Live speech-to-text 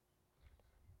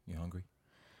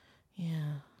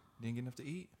Yeah. Didn't get enough to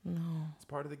eat? No. It's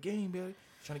part of the game, baby.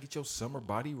 Trying to get your summer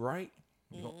body right.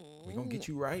 We're going to get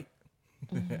you right.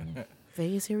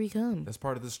 Vegas, here we come. That's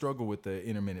part of the struggle with the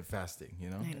intermittent fasting, you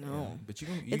know? I know. Yeah. But you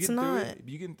It's getting not. through it.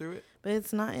 You getting through it? But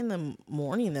it's not in the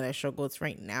morning that I struggle. It's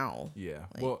right now. Yeah.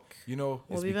 Like, well, you know.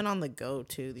 Well, we've been on the go,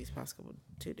 too, these past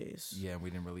 2 days. Yeah, we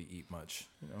didn't really eat much,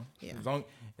 you know? Yeah. As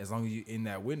long as you're in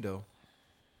that window,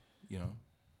 you know?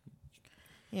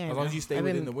 Yeah, as long as you stay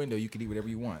within the window, you can eat whatever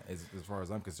you want, as far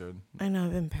as I'm concerned. I know,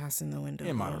 I've been passing the window.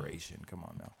 In moderation. Come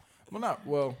on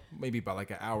now. Maybe by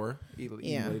like an hour.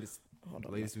 Yeah.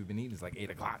 The latest we've been eating is like 8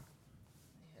 o'clock.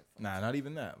 Nah, not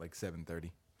even that. Like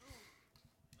 7:30.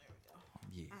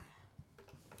 Yeah.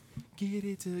 Get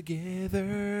it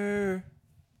together.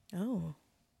 Oh.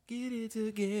 Get it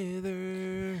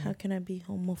together. How can I be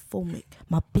homophobic?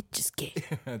 My bitch is gay.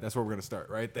 That's where we're going to start.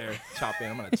 Right there.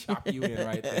 I'm going to chop you in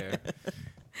right there.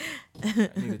 I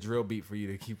need a drill beat for you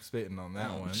to keep spitting on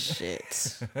that one.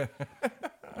 Shit.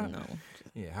 No.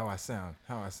 Yeah, how I sound.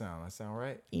 I sound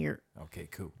right? Ear. Okay,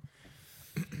 cool.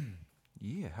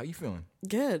 Yeah, how you feeling?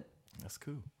 Good. That's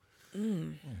cool.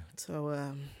 Yeah.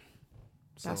 So,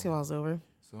 basketball's over.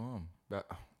 So,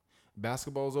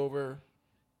 basketball's over.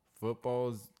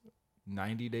 Football's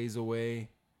 90 days away.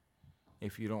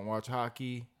 If you don't watch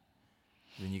hockey,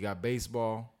 then you got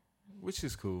baseball, which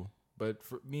is cool. But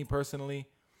for me personally,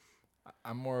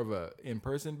 I'm more of a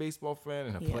in-person baseball fan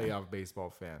and a playoff baseball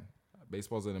fan.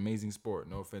 Baseball's an amazing sport.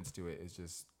 No offense to it. It's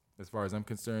just, as far as I'm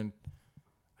concerned,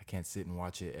 I can't sit and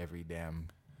watch it every damn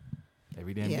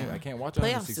game. I can't watch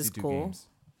 162 games.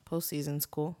 Postseason's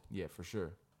cool. Yeah, for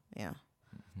sure. Yeah.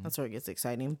 That's where it gets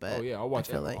exciting. But I'll watch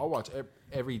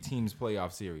every team's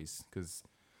playoff series because,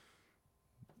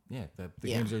 the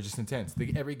games are just intense.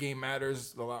 Every game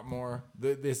matters a lot more.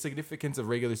 The significance of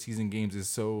regular season games is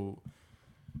so,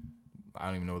 I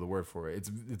don't even know the word for it.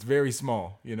 It's very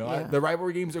small. You know, Yeah. The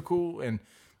rivalry games are cool, and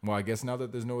I guess now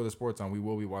that there's no other sports on, we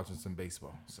will be watching some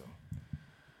baseball. So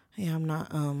yeah, I'm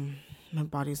not. My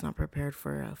body's not prepared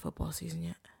for football season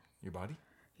yet. your body?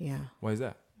 Yeah. Why is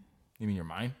that? You mean your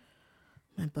mind?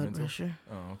 My blood pressure.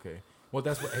 Oh, okay. Well,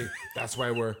 that's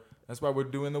why we're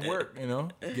doing the work, you know,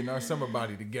 getting our summer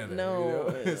body together.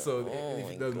 No. You know? So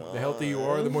the healthier you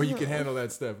are, the more you can handle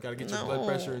that stuff. Got to get your blood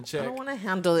pressure in check. I don't want to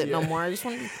handle it no more. I just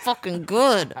want to be fucking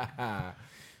good.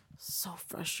 So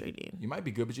frustrating. You might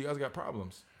be good, but you guys got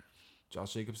problems.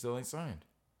 Josh Jacobs still ain't signed,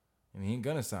 and he ain't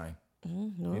gonna sign.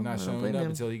 No, He's not I don't showing up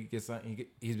him. until he gets signed.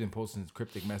 He's been posting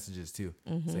cryptic messages too,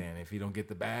 saying if he don't get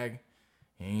the bag,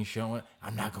 he ain't showing.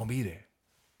 I'm not gonna be there.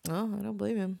 Oh, I don't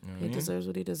blame him. He deserves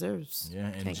what he deserves. Yeah,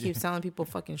 and can't keep selling people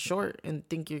fucking short and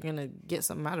think you're gonna get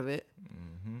something out of it.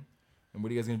 Mm-hmm. And what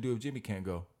are you guys gonna do if Jimmy can't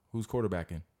go? Who's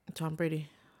quarterbacking? Tom Brady.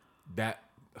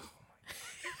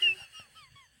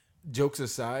 Jokes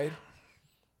aside,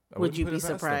 would you be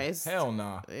surprised? Hell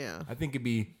nah. Yeah.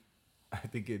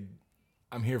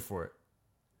 I'm here for it.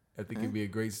 I think it'd be a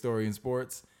great story in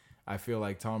sports. I feel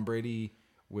like Tom Brady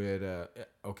would.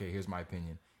 Okay, here's my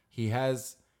opinion. He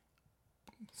has.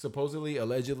 Supposedly,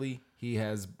 allegedly, he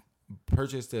has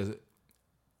purchased a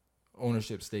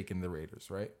ownership stake in the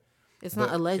Raiders, right? It's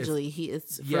not allegedly.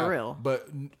 It's for real. But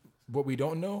what we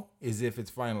don't know is if it's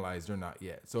finalized or not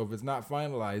yet. So if it's not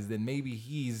finalized, then maybe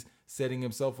he's setting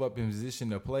himself up in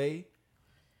position to play,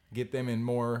 get them in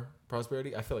more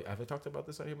prosperity. I feel like, have I talked about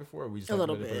this on here before? Or we just a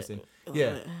little bit.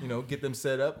 Get them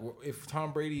set up. If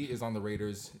Tom Brady is on the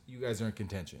Raiders, you guys are in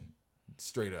contention.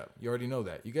 Straight up. You already know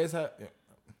that. You guys are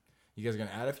going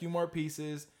to add a few more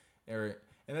pieces.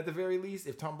 And at the very least,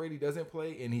 if Tom Brady doesn't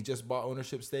play and he just bought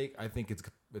ownership stake, I think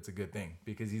it's a good thing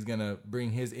because he's going to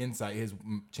bring his insight, his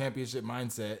championship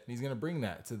mindset, and he's going to bring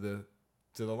that to the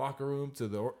locker room, to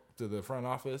the front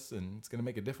office, and it's going to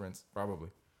make a difference, probably.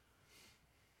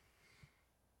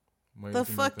 The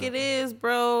fuck it is,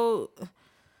 bro.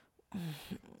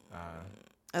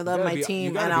 I love my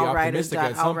team, and I'll ride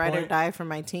or die for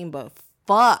my team, but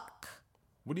fuck.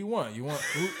 What do you want?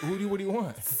 What do you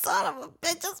want? Son of a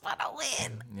bitch, just want to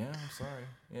win. Yeah, I'm sorry.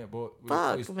 Yeah, but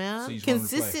fuck, man.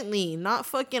 Consistently, not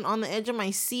fucking on the edge of my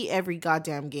seat every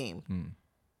goddamn game.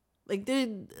 Like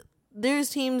there's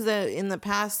teams that in the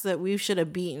past that we should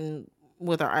have beaten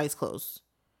with our eyes closed,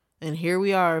 and here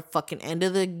we are, fucking end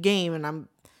of the game, and I'm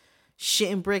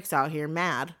shitting bricks out here,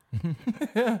 mad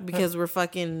because we're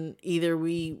fucking either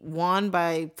we won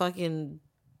by fucking.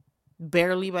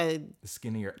 Barely by the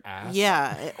skin of your ass.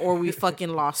 Yeah, or we fucking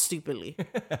lost stupidly.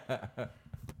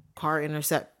 Carr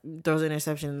throws an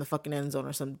interception in the fucking end zone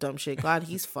or some dumb shit. Glad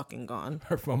he's fucking gone.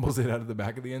 Or fumbles it out of the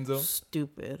back of the end zone.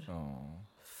 Stupid. Oh,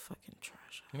 fucking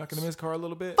trash. You're not gonna miss Carr a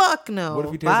little bit? Fuck no. What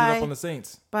if he tears it up on the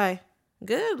Saints? Bye.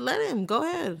 Good, let him. Go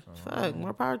ahead. Fuck,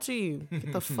 more power to you.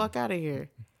 Get the fuck out of here.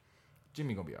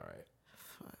 Jimmy gonna be all right.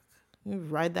 Fuck. You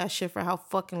ride that shit for how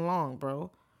fucking long,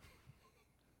 bro?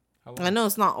 How long? I know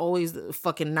it's not always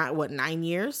fucking 9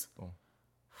 years? Oh.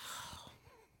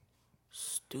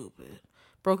 Stupid.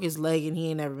 Broke his leg and he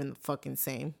ain't never been the fucking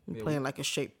same. Playing like a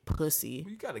straight pussy.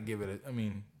 You gotta give it I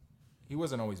mean, he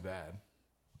wasn't always bad.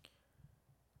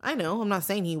 I know. I'm not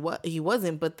saying he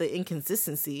wasn't, but the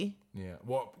inconsistency. Yeah.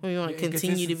 Well, we want to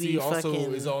continue to be also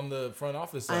fucking. Is on the front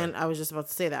office side. And I was just about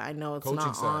to say that. I know it's coaching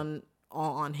not side.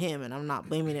 on him, and I'm not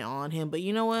blaming it on him. But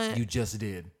you know what? You just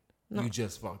did. No. You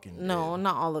just fucking did. No,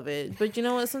 not all of it. But you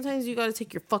know what? Sometimes you got to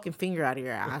take your fucking finger out of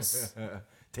your ass.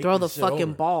 Throw the fucking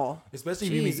over. Ball. Especially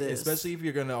if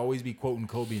you're gonna always be quoting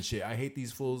Kobe and shit. I hate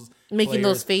these fools making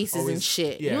those faces and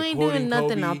shit. Yeah, you ain't doing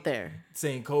nothing Kobe, out there.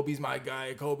 Saying Kobe's my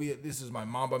guy. Kobe, this is my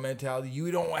Mamba mentality.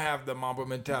 You don't have the Mamba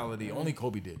mentality. Only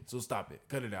Kobe did. So stop it.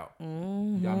 Cut it out.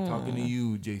 Mm-hmm. I'm talking to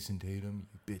you, Jason Tatum,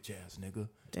 you bitch ass nigga.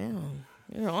 Damn,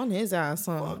 you're on his ass,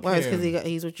 huh? Why? Because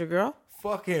he's with your girl?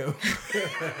 Fuck him.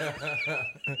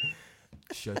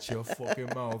 Shut your fucking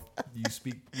mouth.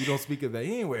 You don't speak of that.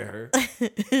 He ain't with her.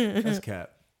 That's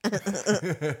cap.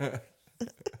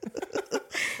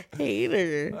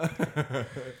 Hater.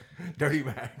 Dirty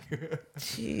Mac.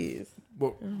 Jeez.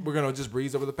 Well, we're gonna just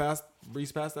breeze past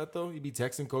that though. You be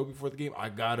texting Kobe before the game. I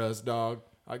got us, dog.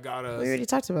 I got us. We already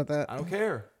talked about that. I don't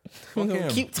care. Fuck him.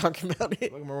 Keep talking about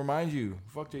it. I'm gonna remind you.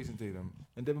 Fuck Jason Tatum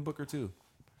and Devin Booker too.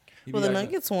 Well, the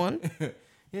Nuggets won.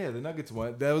 Yeah, the Nuggets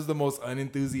won. That was the most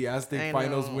unenthusiastic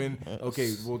finals win.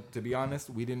 Okay, well, to be honest,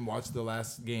 we didn't watch the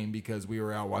last game because we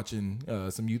were out watching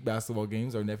some youth basketball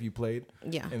games. Our nephew played.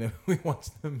 Yeah. And then we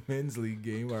watched the men's league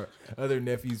game. Our other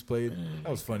nephews played.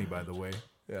 That was funny, by the way.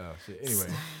 Yeah, shit. Anyway.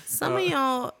 Some of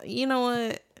y'all, you know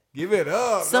what? Give it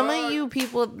up. Some of you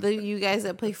people, you guys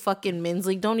that play fucking men's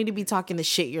league, don't need to be talking the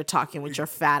shit you're talking with your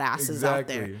fat asses out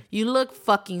there. You look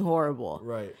fucking horrible.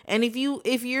 Right. And if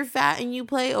you're fat and you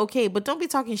play, okay, but don't be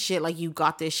talking shit like you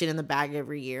got this shit in the bag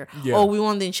every year. Yeah. Oh, we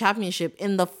won the championship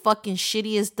in the fucking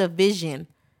shittiest division,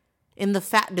 in the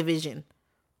fat division.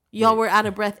 Y'all were out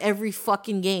of breath every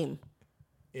fucking game.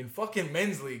 In fucking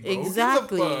men's league, bro.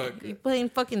 Exactly. You playing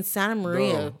fucking Santa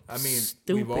Maria. Bro, I mean,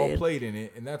 stupid. We've all played in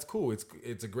it, and that's cool. It's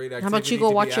a great activity. How about you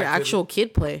go watch your actual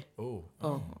kid play? Oh,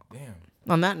 damn.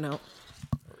 On that note,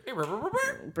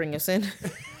 bring us in.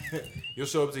 You'll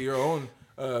show up to your own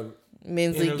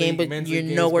men's league game, but you're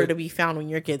nowhere to be found when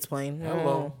your kid's playing.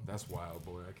 Hello. That's wild,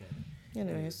 boy. I can't.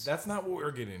 Anyways. That's not what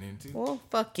we're getting into. Well,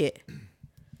 fuck it.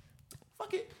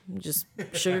 Fuck it. I'm just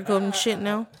sugarcoating shit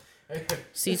now.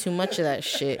 See too much of that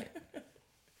shit.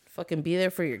 Fucking be there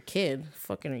for your kid.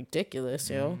 Fucking ridiculous,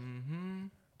 yo. Mm-hmm.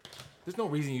 There's no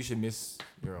reason you should miss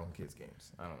your own kids'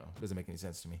 games. I don't know. It doesn't make any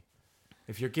sense to me.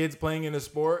 If your kid's playing in a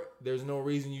sport, there's no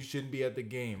reason you shouldn't be at the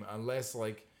game unless,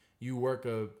 like, you work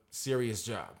a serious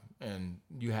job and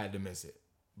you had to miss it.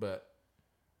 But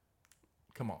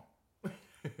come on.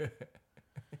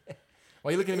 Why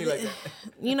are you looking at me like that?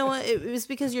 You know what? It was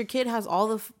because your kid has all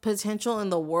the potential in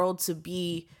the world to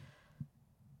be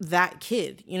that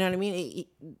kid. You know what I mean?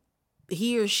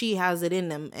 He or she has it in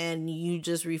them, and you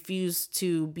just refuse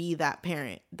to be that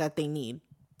parent that they need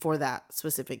for that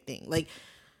specific thing. Like,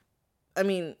 I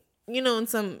mean, you know, in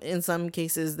some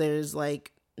cases, there's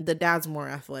like the dad's more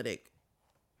athletic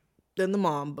than the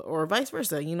mom, or vice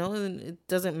versa. You know, and it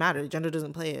doesn't matter. Gender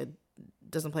doesn't play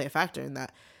a factor in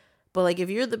that. But like,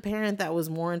 if you're the parent that was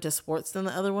more into sports than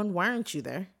the other one, why aren't you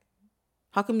there?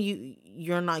 How come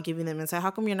you're not giving them insight?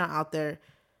 How come you're not out there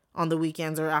on the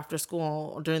weekends or after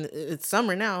school or it's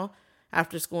summer now,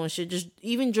 after school and shit, just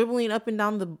even dribbling up and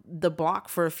down the block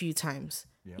for a few times,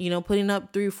 you know, putting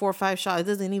up 3, 4, 5 shots. It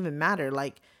doesn't even matter.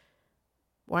 Like,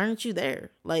 why aren't you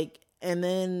there? Like, and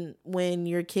then when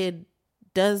your kid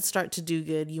does start to do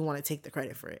good, you want to take the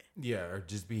credit for it. Yeah, or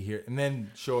just be here and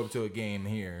then show up to a game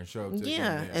here and show up to a game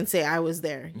there. And say I was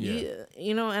there. Yeah.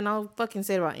 You know, and I'll fucking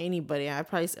say it about anybody. I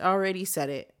probably already said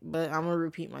it, but I'm going to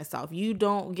repeat myself. You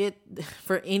don't get,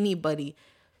 for anybody,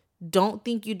 don't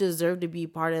think you deserve to be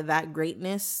part of that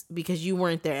greatness because you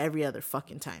weren't there every other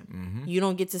fucking time. Mm-hmm. You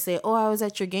don't get to say, oh, I was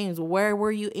at your games. Where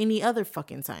were you any other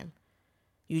fucking time?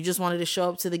 You just wanted to show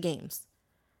up to the games.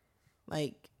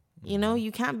 Like, you know,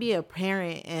 you can't be a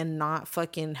parent and not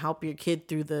fucking help your kid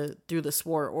through the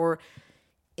sport, or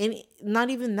not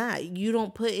even that. You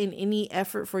don't put in any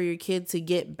effort for your kid to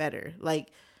get better. Like,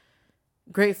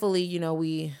 gratefully, you know,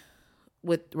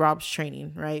 with Rob's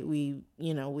training, right? We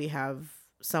have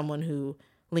someone who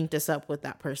linked us up with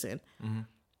that person. Mm-hmm.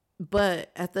 But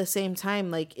at the same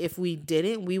time, like, if we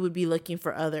didn't, we would be looking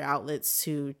for other outlets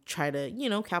to try to, you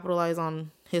know, capitalize on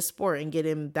his sport and get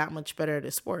him that much better at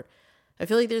his sport. I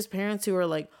feel like there's parents who are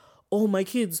like, oh, my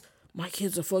kid's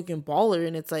a fucking baller.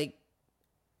 And it's like,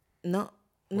 no,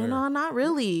 not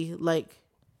really. Like,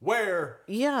 where?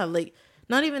 Yeah, like,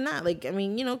 not even that. Like, I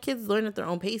mean, kids learn at their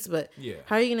own pace, but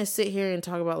how are you going to sit here and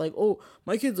talk about, like, oh,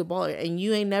 my kid's a baller, and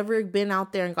you ain't never been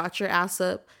out there and got your ass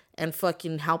up and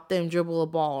fucking helped them dribble a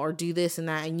ball or do this and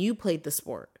that, and you played the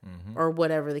sport or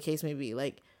whatever the case may be.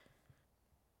 Like,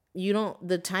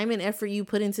 the time and effort you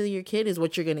put into your kid is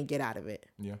what you're going to get out of it.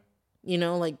 Yeah.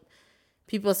 Like,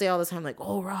 people say all the time, like,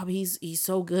 oh, Rob, he's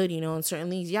so good, in certain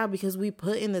things. Yeah, because we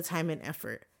put in the time and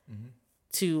effort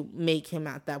to make him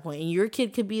at that point. And your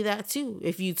kid could be that too.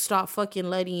 If you stop fucking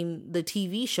letting the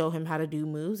TV show him how to do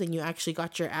moves and you actually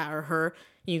got your ass, or her,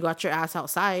 and you got your ass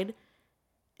outside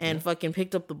and fucking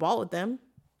picked up the ball with them.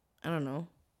 I don't know.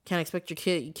 Can't expect your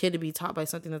kid to be taught by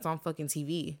something that's on fucking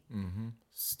TV. Mm-hmm.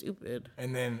 Stupid.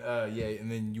 And then, and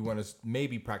then you want to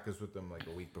maybe practice with them like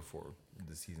a week before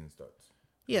the season starts.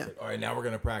 Yeah. Like, all right, now we're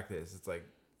going to practice. It's like,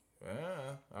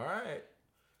 all right.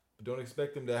 Don't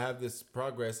expect them to have this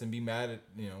progress and be mad at,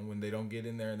 when they don't get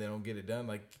in there and they don't get it done.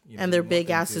 Like, and their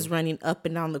big ass is running up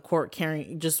and down the court,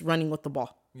 just running with the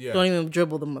ball. Yeah. Don't even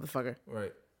dribble the motherfucker.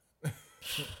 Right.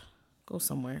 Go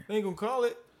somewhere. They ain't gonna call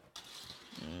it.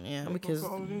 Yeah, because.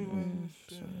 Never mind.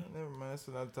 That's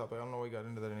another topic. I don't know why you got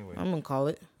into that anyway. I'm gonna call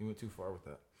it. You went too far with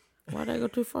that. Why did I go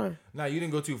too far? Nah, you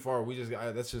didn't go too far.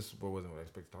 That's just wasn't what I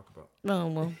expected to talk about. No,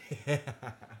 well.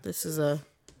 This is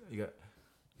You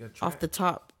got off the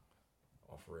top.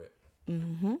 It.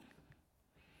 Mm-hmm.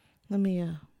 Let me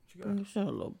bring this in a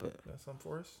little bit. Got something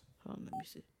for us? Hold on, let me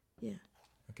see. Yeah.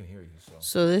 I can hear you.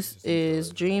 So this is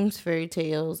Dreams, Fairy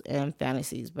Tales, and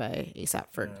Fantasies by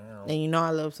A$AP Ferg. And I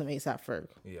love some A$AP Ferg.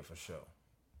 Yeah, for sure.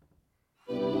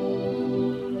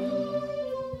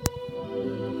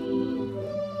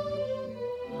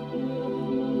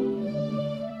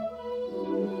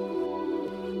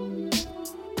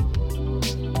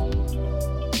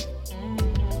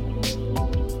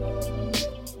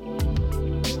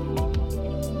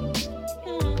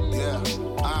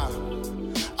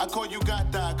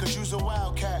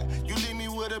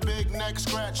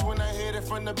 Scratch when I hit it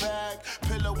from the back.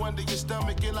 Pillow under your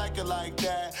stomach, you like it like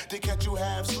that. They catch you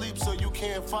half sleep so you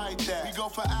can't fight that. We go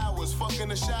for hours, fuck in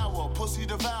the shower, pussy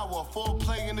devour, full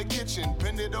play in the kitchen,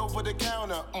 bend it over the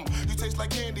counter. You taste like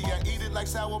candy, I eat it like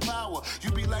sour power.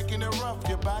 You be liking it rough,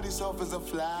 your body soft as a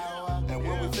flower. And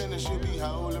when we finish, you be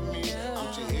holding me.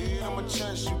 Put your head on my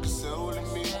chest, you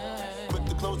consoling me. Put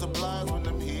the close the blinds when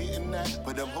I'm hitting that.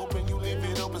 But I'm hoping you leave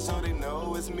it open so they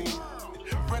know it's me.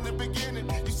 From the beginning,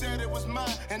 you said it was mine,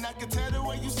 and I can tell the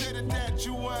way you said it that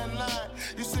you weren't lying.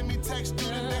 You sent me text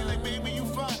through the day like, baby, you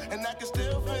fine, and I can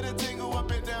still feel the tingle up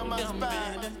and down my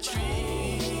spine. A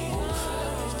dream,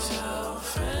 fairy tale,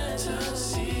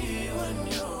 fantasy when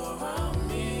you're around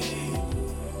me.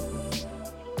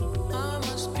 I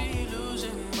must be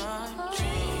losing my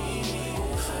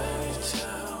dream, fairy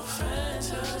tale,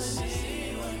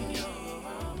 fantasy when you're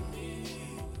around me.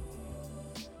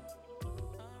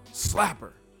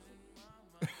 Slapper.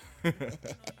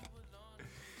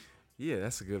 Yeah,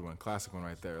 that's a good one. Classic one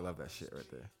right there. I love that shit right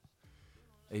there.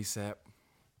 A$AP.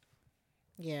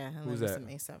 Yeah, I love some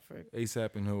A$AP Ferg.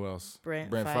 A$AP and who else? Brent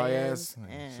Faiyaz.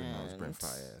 And Brent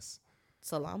Faiyaz.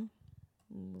 Salam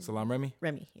Remy?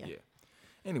 Remy, yeah.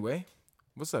 Anyway,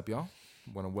 what's up, y'all?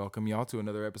 Want to welcome y'all to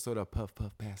another episode of Puff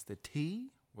Puff Pass the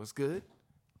Tea. What's good?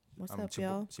 What's up,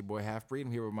 y'all? It's your boy Half Breed.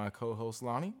 I'm here with my co-host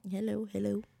Lonnie. Hello.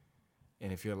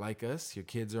 And if you're like us, your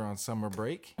kids are on summer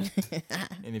break.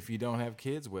 And if you don't have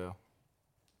kids, well,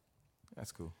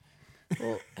 that's cool.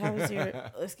 Well, how was your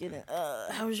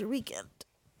how was your weekend?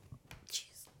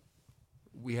 Jeez.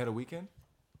 We had a weekend?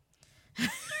 I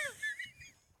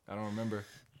don't remember.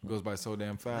 It goes by so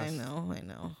damn fast. I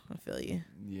know. I feel you.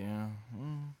 Yeah.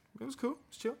 It was cool. It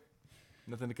was chill.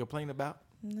 Nothing to complain about.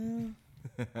 No.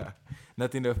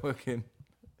 Nothing to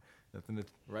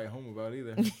write home about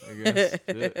either, I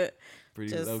guess.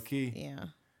 Pretty low key. Yeah.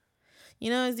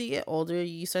 As you get older,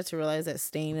 you start to realize that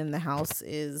staying in the house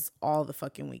is all the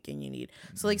fucking weekend you need.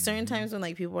 So, like, certain times when,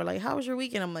 like, people are like, how was your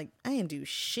weekend? I'm like, I didn't do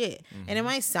shit. And it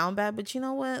might sound bad, but you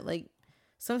know what? Like,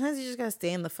 sometimes you just gotta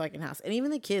stay in the fucking house. And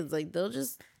even the kids, like, they'll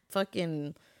just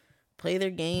fucking play their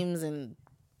games and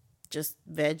just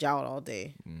veg out all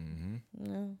day.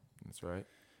 Mm-hmm. That's right.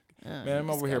 Man, I'm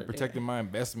over here protecting my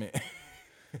investment.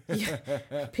 Yeah,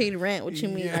 paid rent. What you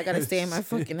mean? I gotta stay in my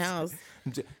fucking house.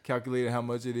 Calculating how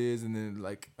much it is, and then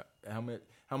like how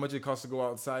much it costs to go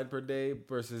outside per day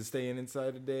versus staying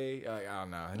inside a day. I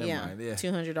don't know. Never mind. Yeah,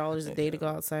 $200 a day to go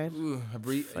outside. Ooh, you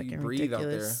breathe out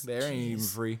there. The air ain't even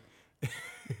free.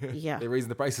 Yeah. They're raising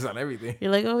the prices on everything.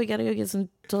 You're like, oh, we gotta go get some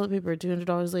toilet paper.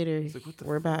 $200 later, It's like, what the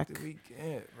we're fuck back. did we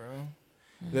get, bro?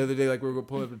 The other day, like, we were going to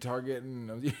pull up to Target,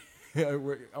 and I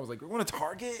was like, we're going to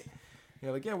Target? Yeah,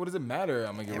 like, yeah, what does it matter?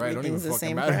 I'm like, you're right, I don't even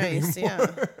fucking matter price,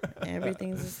 anymore. Yeah.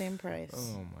 Everything's the same price.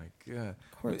 Oh, my God.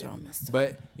 Cords are all messed up.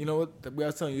 But, you know what? I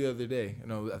was telling you the other day,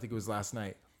 I think it was last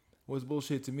night. What's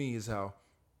bullshit to me is how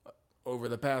over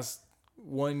the past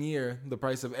 1 year, the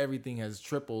price of everything has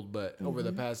tripled, but over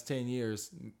the past 10 years,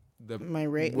 my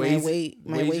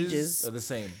wages are the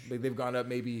same. Like, they've gone up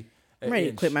maybe I'm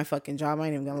ready to quit my fucking job. I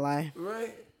ain't even gonna lie.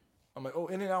 Right? I'm like, oh,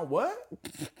 In-N-Out what?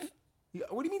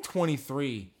 What do you mean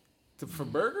 23? For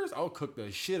burgers? I'll cook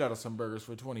the shit out of some burgers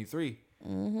for 23.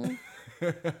 Mm-hmm.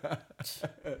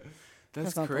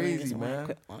 That's crazy, man.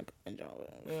 Quit my job.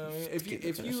 Yeah, I mean,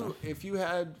 if you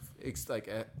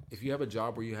have a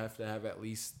job where you have to have at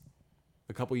least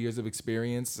a couple years of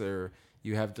experience, or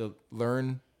you have to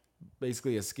learn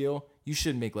basically a skill, you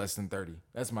shouldn't make less than 30.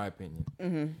 That's my opinion.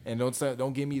 Mm-hmm. And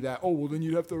don't give me that, oh, well, then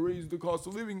you'd have to raise the cost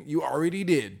of living. You already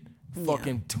did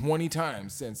fucking 20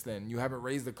 times since then. You haven't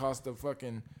raised the cost of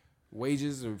fucking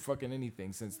wages or fucking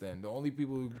anything since then. The only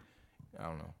people who, I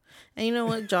don't know. And you know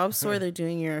what? Job store, they're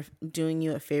doing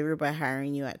you a favor by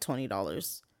hiring you at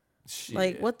 $20. Shit.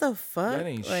 Like, what the fuck? That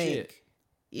ain't shit.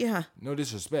 Yeah. No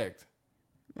disrespect.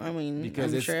 I mean,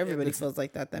 because I'm sure everybody feels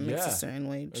like that makes a certain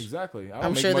wage. Exactly.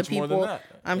 I'm sure the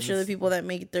people that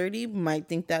make 30 might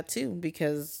think that too,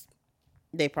 because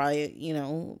they probably,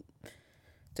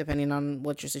 depending on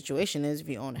what your situation is, if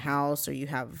you own a house or you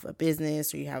have a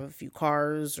business or you have a few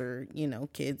cars or,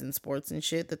 kids and sports and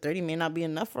shit, the 30 may not be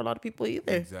enough for a lot of people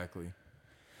either. Exactly.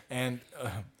 And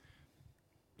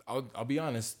I'll be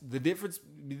honest. The difference.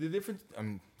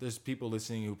 There's people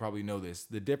listening who probably know this.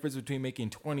 The difference between making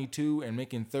 22 and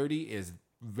making 30 is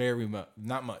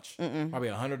not much. Probably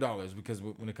 $100, because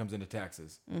when it comes into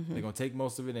taxes, they're gonna take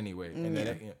most of it anyway, and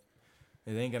it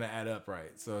ain't gonna add up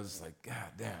right. So it's just like,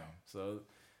 god damn. So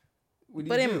what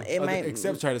do you do?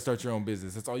 Except try to start your own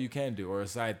business. That's all you can do, or a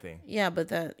side thing. Yeah, but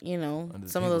that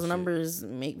some of those numbers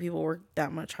make people work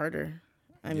that much harder.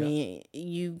 I mean,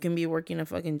 you can be working a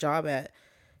fucking job at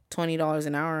 $20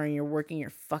 an hour and you're working your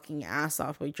fucking ass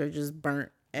off, but you're just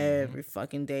burnt every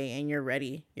fucking day, and you're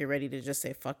ready to just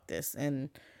say fuck this. And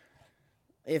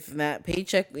if that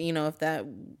paycheck, if that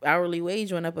hourly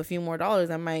wage went up a few more dollars,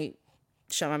 I might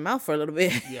shut my mouth for a little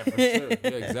bit. Yeah, for sure. Yeah,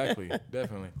 exactly.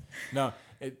 Definitely. Now,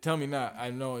 tell me not. I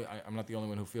know I'm not the only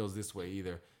one who feels this way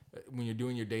either. When you're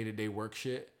doing your day-to-day work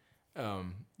shit,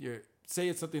 say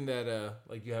it's something that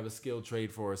like you have a skilled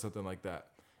trade for or something like that,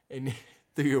 and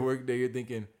through your work day, you're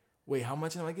thinking, wait, how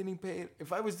much am I getting paid?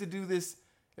 If I was to do this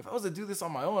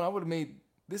on my own, I would have made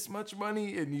this much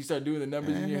money. And you start doing the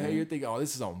numbers in your head, you're thinking, oh,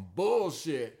 this is on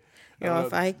bullshit.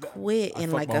 If I quit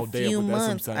in like a few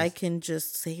months, I can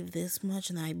just save this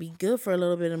much, and I'd be good for a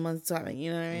little bit of months.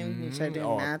 You know what I mean? You start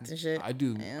doing math and shit. I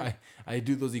do. Yeah. I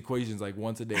do those eequations like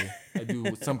once a day. I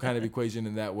do some kind of equation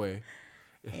in that way.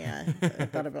 Yeah, I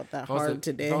thought about that hard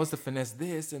today. If I was to finesse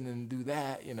this and then do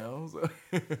that, so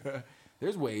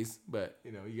there's ways, but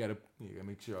you gotta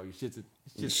make sure all your shit's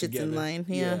together. In line.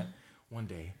 Yeah. One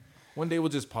day we'll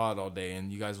just pod all day,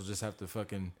 and you guys will just have to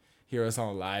fucking hear us on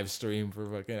a live stream for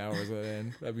fucking hours on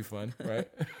end. That'd be fun, right?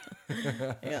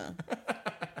 Yeah.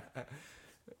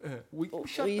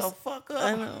 Shut the fuck up.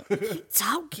 I know. Keep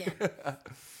talking.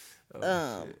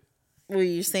 Well,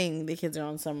 you're saying the kids are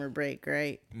on summer break,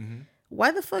 right? Mm-hmm.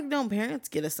 Why the fuck don't parents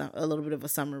get a little bit of a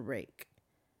summer break?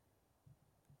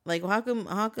 Like, how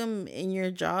come in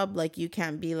your job, like, you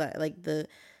can't be like the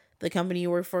company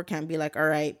you work for can't be like, all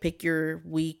right, pick your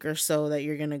week or so that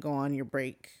you're gonna go on your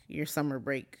break, your summer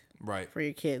break, right, for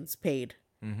your kids, paid.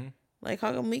 Mm-hmm. Like,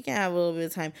 how come we can't have a little bit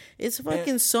of time? It's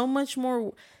fucking so much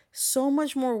more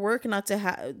work not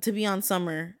to be on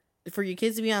summer, for your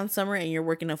kids to be on summer, and you're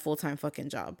working a full-time fucking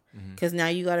job, because now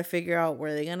you got to figure out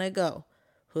where they're gonna go,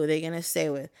 who are they gonna stay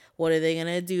with, what are they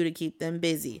gonna do to keep them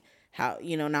busy. How,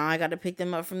 now I got to pick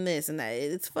them up from this and that.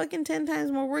 It's fucking 10 times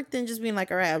more work than just being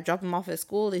like, all right, I'll drop them off at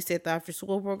school. They stay at the after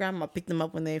school program. I'll pick them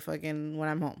up when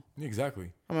I'm home.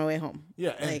 Exactly. On my way home.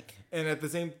 Yeah. And at the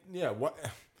same,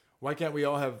 why can't we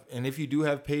all have, and if you do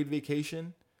have paid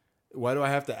vacation, why do I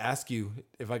have to ask you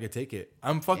if I could take it?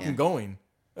 I'm fucking going.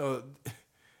 What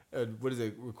is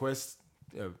it? Request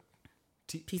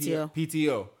PTO.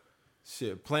 PTO.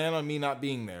 Shit. Plan on me not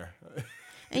being there.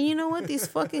 And you know what? These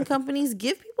fucking companies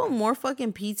give people more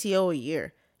fucking PTO a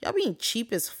year. Y'all being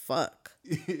cheap as fuck.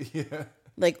 Yeah.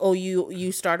 Like, oh,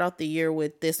 you start out the year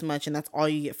with this much and that's all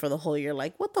you get for the whole year.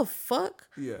 Like, what the fuck?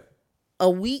 Yeah. A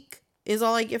week is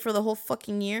all I get for the whole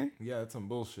fucking year? Yeah, that's some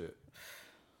bullshit.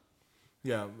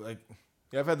 Yeah, like,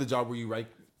 Yeah, I've had the job where you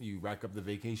rack up the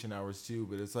vacation hours too,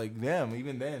 but it's like, damn,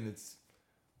 even then, it's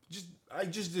just I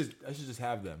should just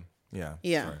have them. Yeah.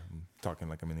 Yeah. Sorry, I'm talking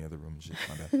like I'm in the other room and shit.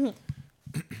 My bad.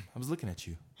 I was looking at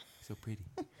you. So pretty.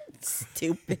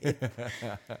 Stupid.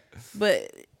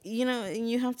 But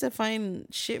you have to find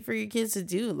shit for your kids to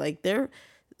do. Like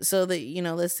so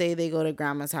that let's say they go to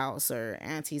grandma's house or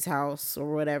auntie's house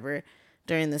or whatever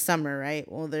during the summer,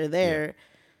 right? Well, they're there. Yeah.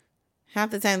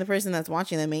 Half the time, the person that's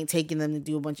watching them ain't taking them to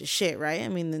do a bunch of shit, right? I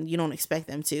mean, then you don't expect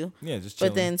them to. Yeah, just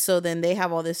chilling. But then they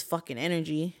have all this fucking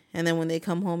energy. And then when they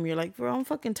come home, you're like, bro, I'm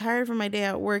fucking tired from my day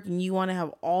at work. And you want to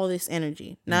have all this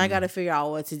energy. Now I got to figure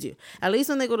out what to do. At least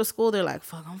when they go to school, they're like,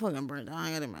 fuck, I'm fucking burnt out.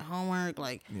 I got to do my homework.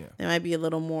 Like, they might be a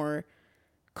little more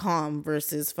calm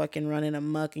versus fucking running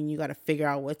amok and you got to figure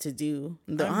out what to do.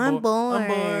 I'm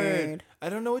bored. I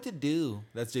don't know what to do.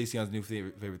 That's JCon's new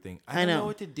favorite thing. I don't know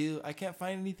what to do. I can't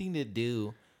find anything to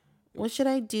do. What should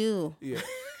I do? Yeah.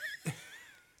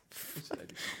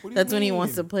 That's when he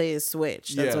wants to play his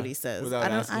Switch. That's what he says.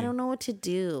 I don't know what to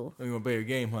do. You want to play your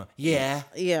game, huh? Yeah.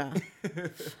 Yeah.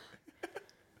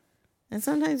 And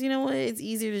sometimes, you know what? It's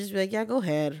easier to just be like, yeah, go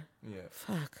ahead. Yeah.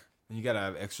 Fuck. And you got to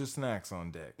have extra snacks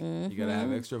on deck. Mm-hmm. You got to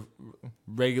have extra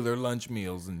regular lunch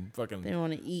meals and fucking they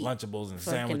want to eat Lunchables and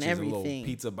sandwiches everything. And little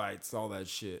pizza bites, all that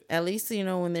shit. At least,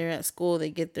 when they're at school, they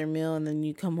get their meal and then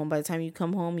you come home. By the time you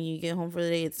come home and you get home for the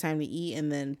day, it's time to eat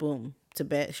and then boom, to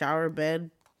bed, shower,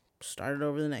 bed, start it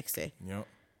over the next day. Yep.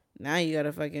 Now you got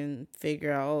to fucking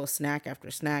figure out, snack after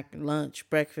snack, lunch,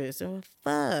 breakfast. Oh,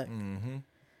 fuck. Mm-hmm.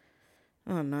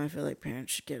 Oh, no, I feel like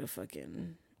parents should get a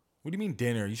fucking... What do you mean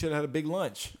dinner? You should have had a big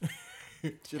lunch.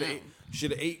 Should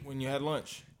have ate when you had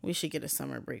lunch. We should get a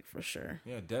summer break for sure.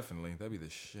 Yeah, definitely. That'd be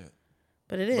the shit.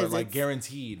 But it is. But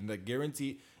guaranteed.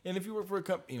 And if you work for a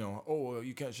company,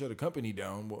 you can't shut a company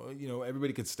down. Well,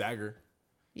 everybody could stagger.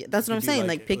 Yeah, that's what I'm saying.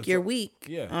 Like pick your week.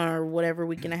 Yeah. Or whatever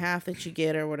week and a half that you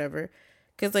get or whatever.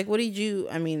 Because what did you,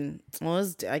 I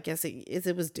guess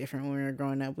it was different when we were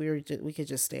growing up. We could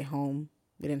just stay home.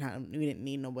 We didn't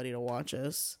need nobody to watch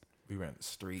us. We ran the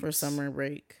streets. For summer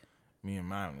break. Me and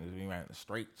mine, we ran the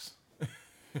streets.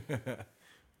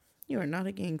 You are not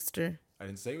a gangster. I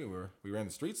didn't say we were. We ran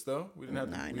the streets, though. We didn't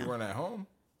have to. We weren't at home.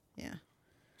 Yeah.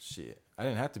 Shit. I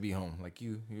didn't have to be home like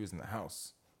you. He was in the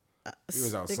house. He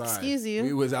was outside. Excuse you.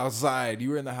 We was outside.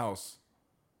 You were in the house.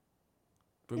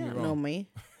 You don't know me.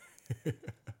 You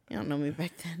don't know me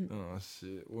back then. Oh,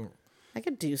 shit. I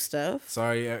could do stuff.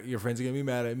 Sorry, your friends are going to be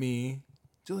mad at me.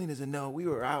 Julian doesn't know we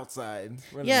were outside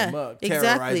running amok, exactly.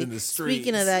 terrorizing the streets.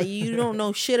 Speaking of that, you don't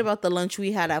know shit about the lunch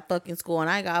we had at fucking school, and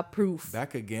I got proof.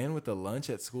 Back again with the lunch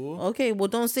at school? Okay, well,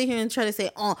 don't sit here and try to say,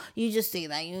 oh, you just say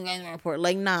that. You guys report.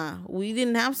 Like, nah, we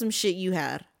didn't have some shit you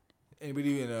had.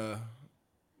 Anybody ever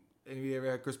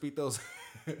had Crispitos?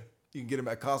 You can get them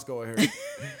at Costco, I heard.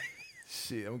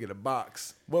 Shit, I'm going to get a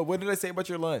box. What did I say about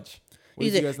your lunch? You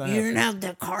didn't have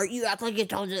the cart. You act like you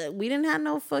told you. We didn't have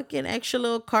no fucking extra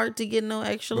little cart to get no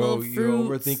extra little fruits. You're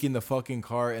overthinking the fucking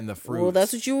cart and the fruits. Well,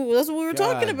 that's what we were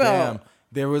talking about. Damn.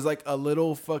 There was like a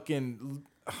little fucking.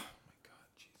 Oh my God,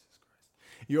 Jesus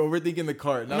Christ! You're overthinking the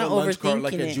cart, not a lunch cart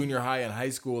like a junior high and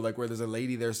high school, like where there's a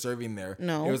lady there serving there.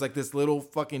 No, it was like this little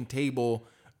fucking table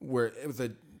where it was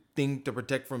a thing to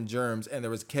protect from germs, and there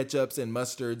was ketchups and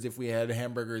mustards if we had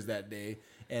hamburgers that day,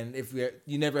 and if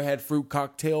you never had fruit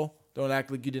cocktail. Don't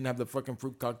act like you didn't have the fucking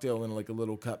fruit cocktail in like a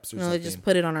little cups or something. No, they just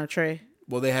put it on our tray.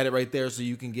 Well, they had it right there so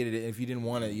you can get it. If you didn't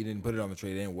want it, you didn't put it on the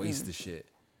tray. They didn't waste the shit.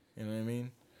 You know what I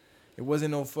mean? It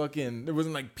wasn't no fucking... There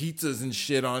wasn't like pizzas and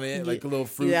shit on it. Like a little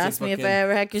fruit. You asked me if I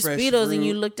ever had Crispitos and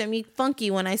you looked at me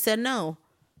funky when I said no.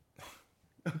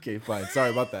 Okay, fine. Sorry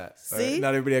about that. See? Right? Not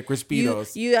everybody had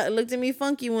Crispitos. You looked at me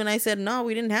funky when I said, no,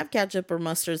 we didn't have ketchup or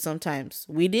mustard sometimes.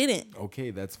 We didn't.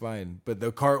 Okay, that's fine. But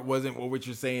the cart wasn't what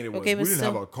you're saying it was. Okay, we didn't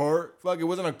have a cart. Fuck, it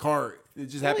wasn't a cart. It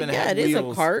just happened to have wheels. Yeah, it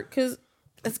is a cart because...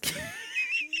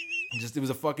 It was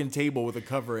a fucking table with a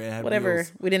cover and it had whatever.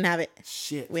 Wheels. We didn't have it.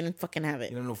 Shit. We didn't fucking have it.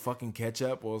 You don't know fucking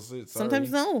ketchup? Well, sorry. Sometimes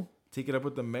no. Take it up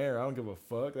with the mayor. I don't give a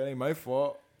fuck. That ain't my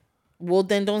fault. Well,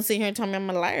 then don't sit here and tell me I'm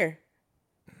a liar.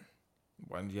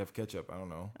 Why did you have ketchup? I don't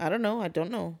know. I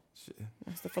don't know. Shit.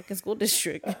 That's the fucking school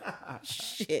district.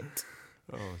 Shit.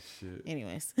 Oh, shit.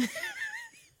 Anyways.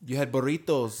 You had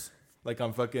burritos. Like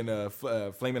on fucking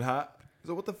Flamin' Hot.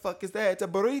 So what the fuck is that? It's a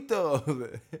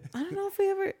burrito. I don't know if we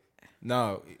ever...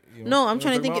 No. No, I'm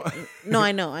trying to think... No,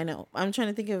 I know. I'm trying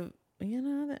to think of...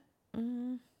 that...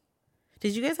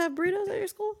 Did you guys have burritos at your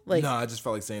school? Like, no, I just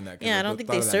felt like saying that. Yeah, I don't think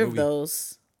they serve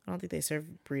those. I don't think they serve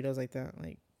burritos like that.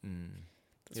 Like...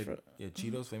 Yeah,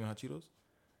 Cheetos, Flamin' Hot Cheetos.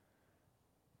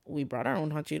 We brought our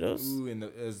own hot Cheetos. Ooh,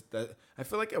 I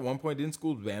feel like at one point didn't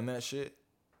schools ban that shit?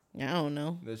 I don't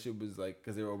know. That shit was like,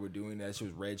 because they were overdoing that. Shit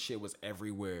was red. Shit was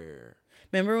everywhere.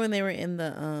 Remember when they were in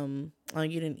the oh,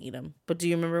 you didn't eat them, but do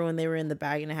you remember when they were in the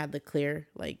bag and it had the clear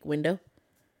like window?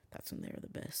 That's when they were the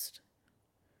best.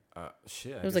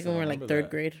 Shit. It was like when we were like third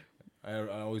grade. I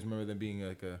always remember them being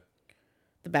like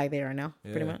the bag they are now,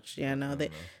 pretty much. Yeah, no,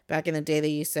 they back in the day they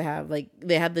used to have like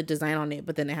they had the design on it,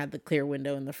 but then it had the clear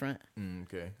window in the front.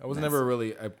 Okay, I was never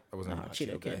really. I wasn't a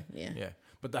Cheeto kid. Yeah.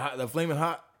 But the flaming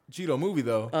hot Cheeto movie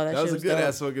though, that was a good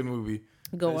ass fucking movie.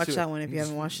 Go watch that one if you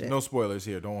haven't watched it. No spoilers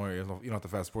here. Don't worry. You don't have to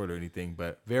fast forward or anything,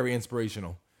 but very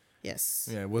inspirational. Yes.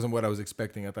 Yeah, it wasn't what I was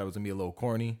expecting. I thought it was gonna be a little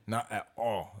corny. Not at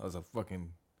all. It was a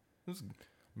fucking.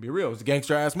 Be real. It was a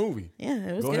gangster ass movie. Yeah,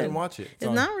 it was. Go good. ahead and watch it.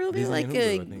 It's not really Disney like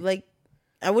Hulu, like.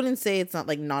 I wouldn't say it's not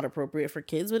like not appropriate for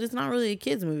kids, but it's not really a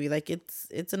kids movie. Like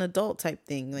it's an adult type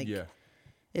thing. Like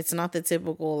it's not the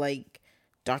typical like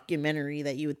documentary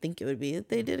that you would think it would be.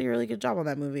 They did a really good job on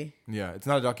that movie. Yeah, it's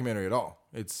not a documentary at all.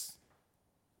 It's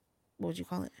what would you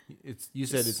call it? You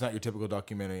said it's not your typical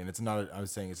documentary, and it's not. I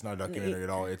was saying it's not a documentary at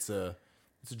all. It's a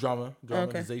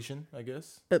dramatization, I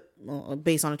guess. But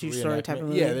based on a true story type of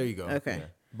movie. Yeah, there you go. Okay.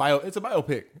 Yeah. It's a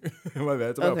biopic. My bad.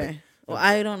 It's a biopic. Okay. Well,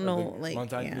 I don't know. Like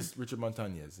Richard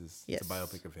Montañez is it's a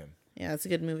biopic of him. Yeah, it's a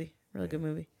good movie. Really good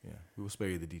movie. Yeah, we will spare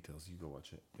you the details. You go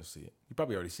watch it. You'll see it. You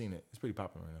probably already seen it. It's pretty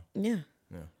popular right now. Yeah.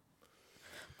 Yeah.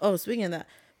 Oh, speaking of that,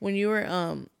 when you were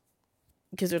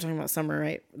because we're talking about summer,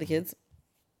 right? The kids.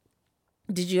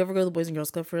 Did you ever go to the Boys and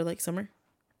Girls Club for like summer,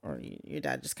 or your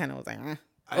dad just kind of was like,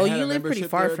 Oh, you live pretty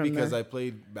far from there because I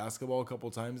played basketball a couple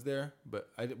times there. But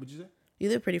what'd you say? You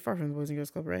live pretty far from the Boys and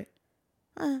Girls Club, right?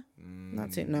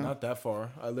 Not too. No, not that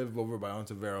far. I live over by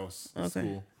Ontiveros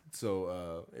school,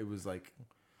 so it was like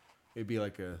it'd be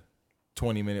like a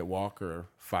 20-minute walk or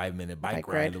 5-minute bike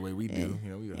ride the way we do.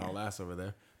 You know, we would haul ass over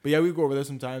there. But yeah, we'd go over there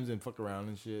sometimes and fuck around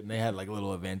and shit. And they had like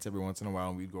little events every once in a while,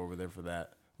 and we'd go over there for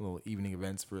that. Little evening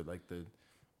events for like the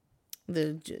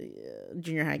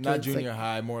junior high kids. Not junior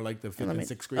high, more like the 5th and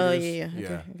 6th graders. Oh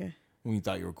yeah. Okay. When you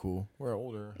thought you were cool. We're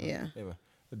older. Yeah.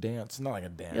 A dance, not like a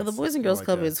dance. Yeah, the Boys and Girls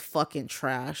Club is fucking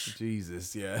trash.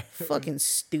 Jesus, yeah. Fucking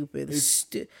stupid.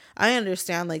 I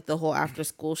understand like the whole after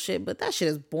school shit, but that shit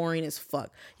is boring as fuck.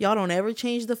 Y'all don't ever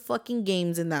change the fucking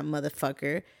games in that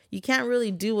motherfucker. You can't really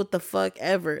do what the fuck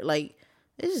ever. Like,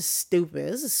 it's just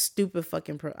stupid. It's a stupid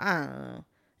fucking I don't know.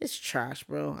 It's trash,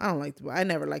 bro. I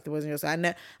never liked the Boys and Girls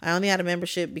Club. I only had a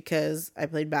membership because I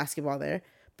played basketball there.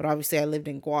 But obviously I lived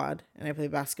in Guad and I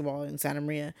played basketball in Santa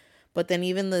Maria. But then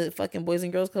even the fucking Boys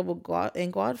and Girls Club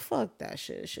in Guad, fuck that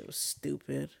shit. That shit was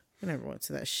stupid. I never went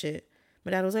to that shit.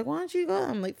 My dad was like, why don't you go?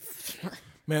 I'm like,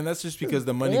 man, that's just because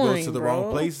the money goes to the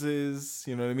wrong places.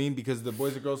 You know what I mean? Because the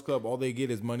Boys and Girls Club, all they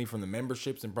get is money from the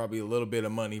memberships and probably a little bit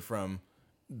of money from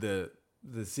the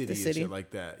city and shit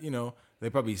like that. You know, they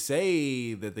probably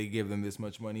say that they give them this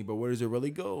much money, but where does it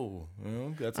really go? You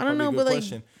know, that's probably a good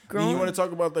question. Like, you want to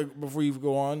talk about before you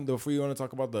want to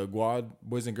talk about the Guad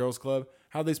Boys and Girls Club?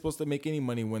 How are they supposed to make any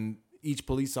money when each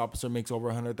police officer makes over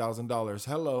 $100,000?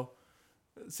 Hello.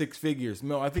 6 figures.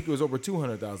 No, I think it was over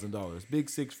 $200,000. Big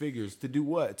 6 figures. To do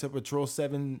what? To patrol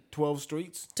 12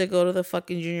 streets? To go to the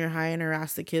fucking junior high and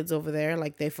harass the kids over there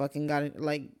like they fucking got it.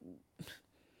 Like,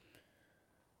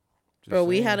 bro, saying,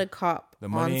 we had a cop. The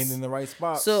money ain't in the right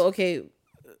spot. So, okay.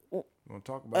 Don't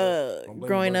talk about it.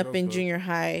 Growing up in junior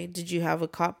high, did you have a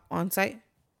cop on site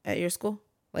at your school?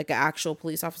 Like an actual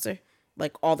police officer?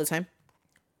 Like all the time?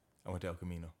 I went to El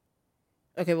Camino.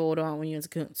 Okay, but what about when you went to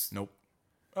Kuntz? Nope.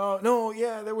 No,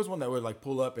 yeah, there was one that would like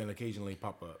pull up and occasionally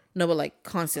pop up. No, but like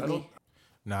constantly.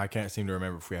 I can't seem to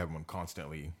remember if we had one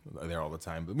constantly there all the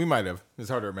time, but we might have. It's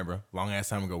hard to remember. Long ass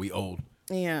time ago, we old.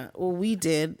 Yeah, well, we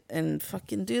did, and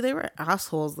fucking dude, they were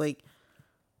assholes. Like,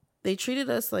 they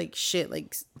treated us like shit.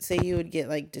 Like, say you would get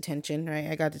like detention, right?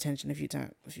 I got detention a few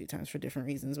times for different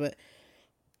reasons, but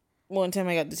one time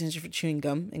I got detention for chewing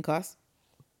gum in class.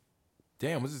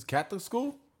 Damn, was this Catholic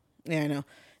school? Yeah, I know.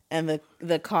 And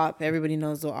the cop, everybody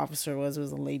knows the officer was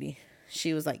a lady.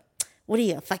 She was like, "What are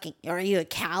you are you a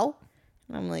cow?"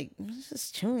 And I'm like, "I'm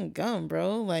just chewing gum,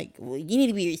 bro. Like, well, you need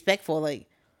to be respectful." Like,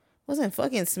 wasn't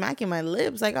fucking smacking my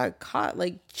lips. I got caught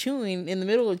like chewing in the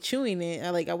middle of chewing it.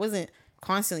 I wasn't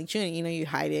constantly chewing it. You know, you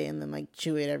hide it and then like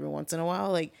chew it every once in a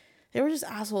while. Like, they were just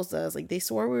assholes to us. Like, they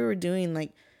swore we were doing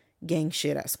like gang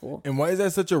shit at school. And why is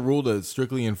that such a rule to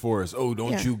strictly enforce? Oh,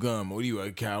 don't chew gum. What are you,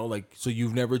 a cow? Like, so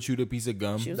you've never chewed a piece of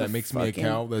gum? That makes me a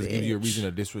cow? That gives you a reason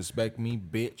to disrespect me,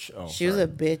 bitch? Oh, she was a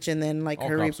bitch. And then like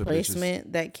her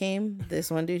replacement that came,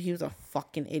 this one dude, he was a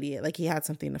fucking idiot. Like, he had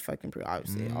something to fucking prove.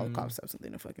 Obviously, all the cops have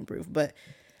something to fucking prove. But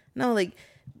no, like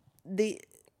the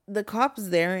cops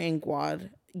there in Guad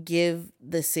give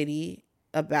the city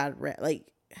a bad rep. Like,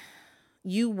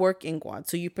 you work in Guad,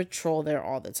 so you patrol there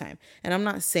all the time. And I'm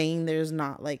not saying there's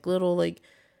not like little like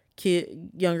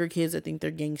younger kids that think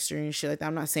they're gangster and shit like that.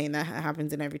 I'm not saying that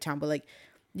happens in every town, but like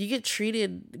you get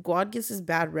treated. Guad gets this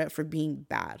bad rep for being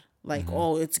bad. Like,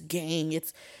 oh, it's gang.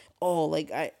 It's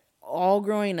like all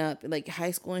growing up, like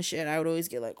high school and shit, I would always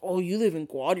get like, oh, you live in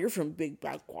Guad, you're from Big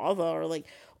Bad Guava, or like,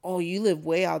 oh, you live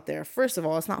way out there. First of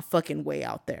all, it's not fucking way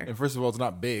out there. And first of all, it's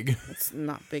not big. It's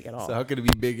not big at all. So how could it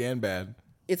be big and bad?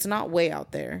 It's not way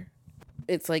out there.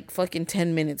 It's like fucking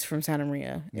 10 minutes from Santa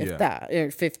Maria, if that, or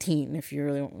 15 if you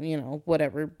really,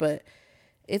 whatever. But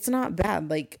it's not bad.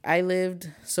 Like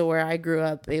so where I grew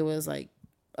up, it was like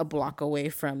a block away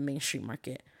from Main Street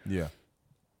Market. Yeah.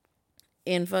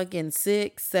 In fucking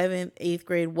 6th, 7th, 8th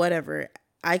grade, whatever,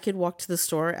 I could walk to the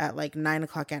store at like 9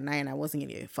 o'clock at night and I wasn't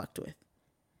gonna get fucked with.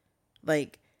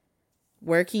 Like,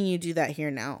 where can you do that here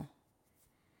now?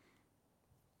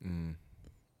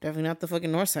 Definitely not the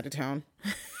fucking north side of town.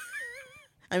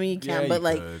 I mean, you can, but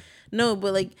like, could. No,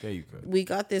 but like, we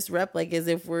got this rep like as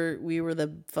if we were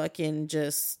the fucking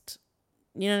just,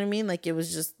 you know what I mean? Like it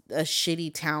was just a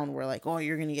shitty town where like, oh,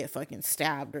 you're gonna get fucking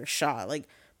stabbed or shot. Like,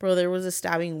 bro, there was a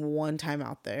stabbing one time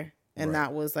out there, and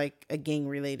that was like a gang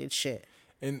related shit.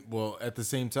 And well, at the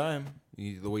same time,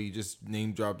 the way you just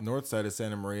name drop north side of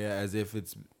Santa Maria as if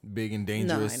it's big and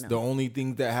dangerous. No, the only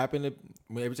thing that happened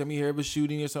every time you hear of a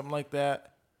shooting or something like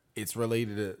that, it's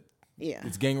related to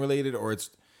it's gang related or it's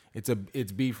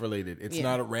beef related. It's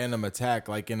not a random attack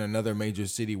like in another major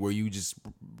city where you just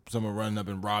someone running up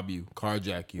and rob you,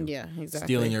 carjack you, exactly,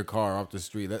 stealing your car off the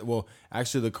street.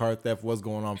 Actually, the car theft was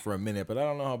going on for a minute, but I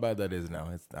don't know how bad that is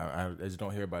now. I just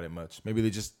don't hear about it much. Maybe they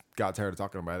just got tired of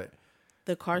talking about it.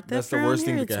 The car theft. That's the worst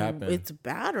thing that could happen. It's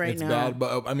bad now. It's bad,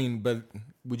 but I mean, but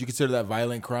would you consider that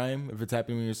violent crime if it's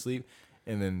happening in your sleep?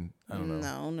 And then I don't know.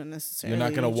 No, not necessarily. You're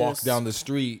not gonna walk down the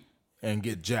street and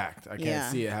get jacked. I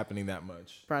can't see it happening that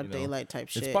much. Broad daylight type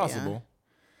shit. It's possible.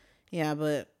 Yeah,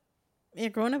 but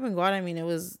growing up in Guad, I mean, it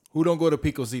was. Who don't go to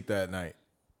Pico Cita at night?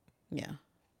 Yeah.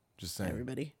 Just saying.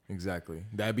 Everybody. Exactly.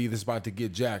 That'd be the spot to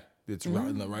get jacked. It's right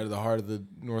at the heart of the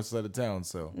north side of town.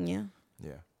 So. Yeah.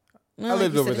 Yeah. Well, I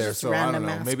lived like over there, so I don't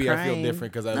know. Maybe crime. I feel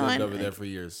different because I lived over there for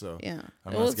years. So yeah,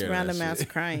 I'm it was random ass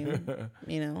crime.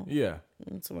 Yeah,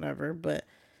 it's whatever. But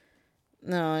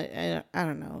no, I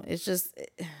don't know. It's just,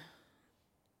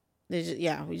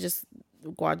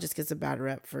 Guad just gets a bad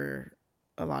rep for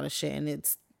a lot of shit, and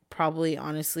it's probably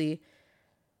honestly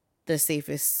the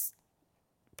safest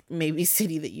maybe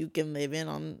city that you can live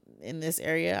in this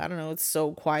area. I don't know. It's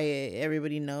so quiet.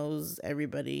 Everybody knows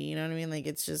everybody. You know what I mean? Like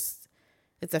it's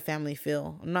a family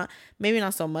feel. Maybe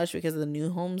not so much because of the new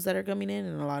homes that are coming in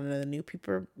and a lot of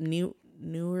the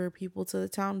newer people to the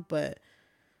town, but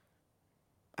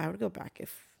I would go back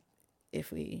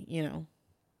if we,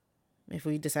 if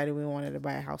we decided we wanted to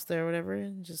buy a house there or whatever,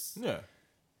 and just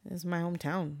it's my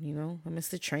hometown, I miss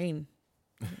the train.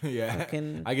 Yeah.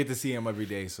 I get to see them every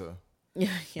day, so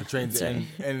yeah, the trains right.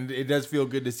 and it does feel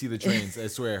good to see the trains, I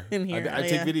swear. I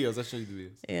take videos, I'll show you the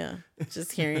videos. Yeah.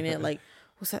 Just hearing it like,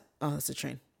 what's that? Oh, it's a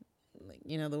train. Like,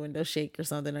 the window shake or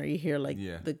something, or you hear like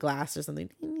the glass or something.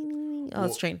 Oh,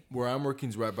 it's a train. Where I'm working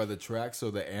is right by the track,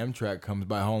 so the Amtrak comes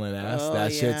by hauling ass.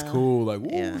 That shit's cool. Like,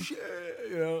 woo, shit,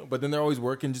 But then they're always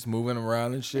working, just moving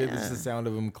around and shit. It's the sound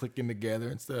of them clicking together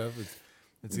and stuff.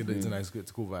 It's a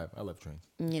cool vibe. I love trains.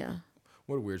 Yeah.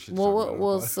 What a weird shit.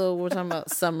 So we're talking about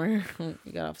summer.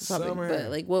 You got off the topic, but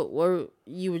like, what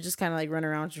you would just kind of like run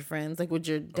around with your friends? Like, would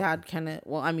your dad kind of?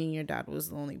 Well, I mean, your dad was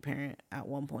the only parent at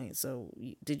one point. So,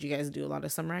 did you guys do a lot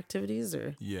of summer activities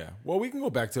or? Yeah. Well, we can go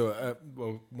back to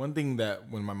one thing that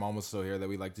when my mom was still here that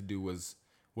we liked to do was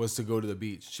to go to the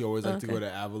beach. She always liked to go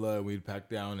to Avila, and we'd pack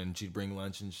down, and she'd bring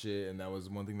lunch and shit, and that was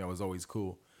one thing that was always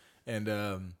cool.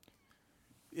 And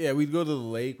yeah, we'd go to the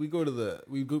lake.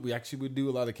 We actually would do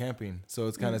a lot of camping. So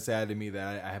it's kind of sad to me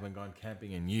that I haven't gone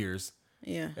camping in years.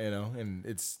 Yeah. And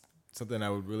it's something I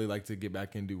would really like to get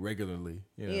back and do regularly.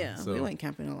 Yeah, so we went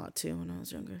camping a lot too when I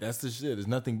was younger. That's the shit. There's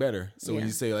nothing better. So when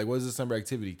you say like, what's the summer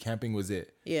activity? Camping was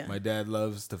it. Yeah. My dad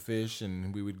loves to fish,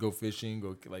 and we would go fishing.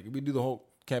 We do the whole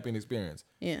camping experience.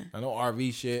 Yeah. I know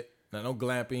RV shit. I know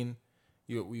glamping.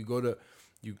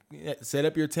 You set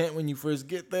up your tent when you first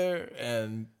get there,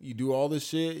 and you do all this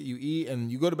shit. You eat,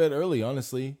 and you go to bed early.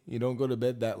 Honestly, you don't go to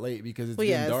bed that late because it's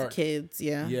getting dark. As kids,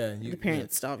 yeah. The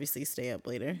parents obviously stay up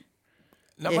later.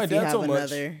 Not my dad so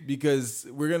much because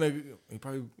we're gonna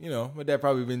probably, my dad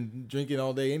probably been drinking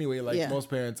all day anyway, like most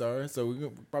parents are. So we're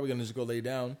probably gonna just go lay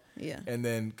down. Yeah. And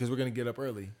then because we're gonna get up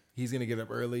early. He's going to get up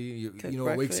early. You know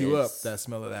what wakes you up? That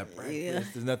smell of that breakfast. Yeah.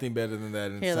 There's nothing better than that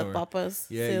summer. The papas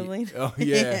sizzling. Oh,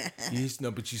 yeah.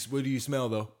 But what do you smell,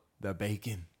 though? The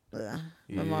bacon.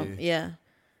 My mom, yeah.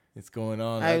 It's going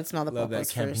on. I would smell the love that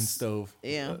papas camping first. stove.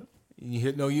 Yeah.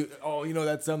 You know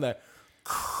that sound that.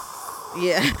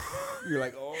 Yeah. You're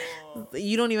like, oh.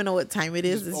 You don't even know what time it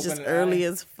is. It's just early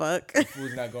as fuck.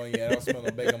 Food's not going yet. I don't smell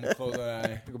no bacon. I'm gonna close one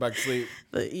eye. Go back to sleep.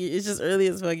 But it's just early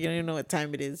as fuck. You don't even know what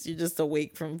time it is. You're just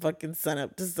awake from fucking sun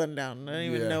up to sundown. I don't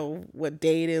even know what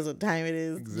day it is, what time it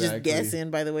is. Exactly. Just guessing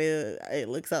by the way it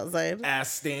looks outside.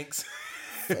 Ass stinks.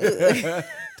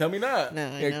 Tell me not.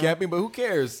 No, yeah, camping, but who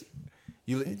cares?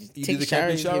 You do the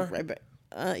camping shower? Right back.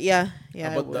 Yeah,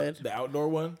 I would. The outdoor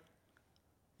one?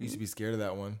 You used to be scared of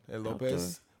that one at Lopez. Outdoor.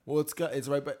 Well, it's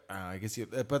right by. I guess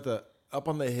but up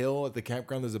on the hill at the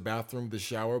campground, there's a bathroom, the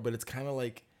shower, but it's kind of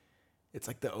like, it's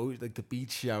like the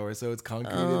beach shower, so it's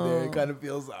concrete in there. It kind of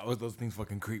feels. Those things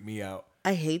fucking creep me out.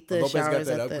 I hate the Lopez showers. Lopez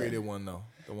got that upgraded one though,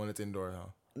 the one that's indoor,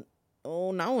 huh?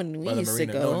 Oh, not when we used to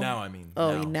go. No, now I mean.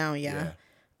 Oh, now yeah.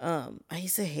 I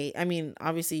used to hate. I mean,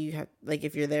 obviously you have like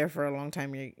if you're there for a long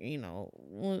time, usually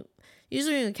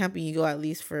in camping you go at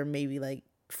least for maybe like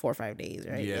 4 or 5 days,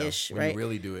 right? Yeah, Ish, when right? You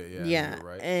really do it, yeah. Yeah,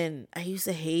 right. And I used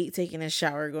to hate taking a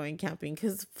shower going camping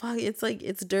because fuck, it's like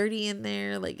it's dirty in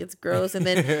there, like it's gross, and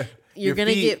then you're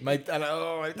gonna get my step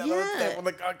on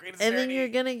the concrete. And then you're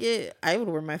gonna get. I would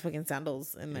wear my fucking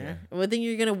sandals in there, but then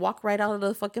you're gonna walk right out of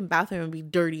the fucking bathroom and be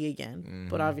dirty again. Mm-hmm.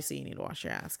 But obviously, you need to wash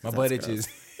your ass. My butt itches.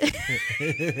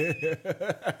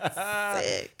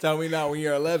 Tell me now, when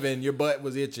you're 11, your butt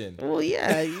was itching. Well,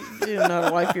 yeah, you didn't know how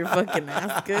to wipe your fucking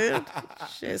ass good.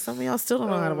 Shit, some of y'all still don't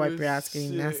know how to wipe your ass good,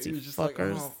 you nasty fuckers. Like,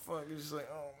 oh fuck! You're just like,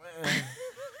 oh man.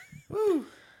 Woo.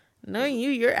 Knowing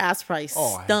your ass probably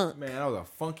stunk. Man, I was a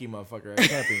funky motherfucker at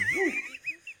camping.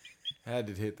 I had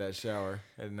to hit that shower.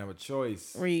 I didn't have a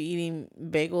choice. Were you eating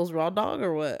bagels raw dog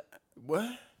or what?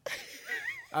 What?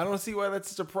 I don't see why that's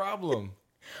such a problem.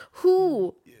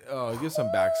 Who? Oh, give some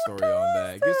backstory on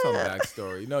that. Give some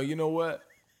backstory. No, you know what?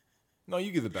 No,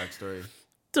 you give the backstory.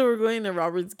 So we're going to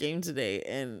Robert's game today,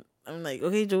 and I'm like,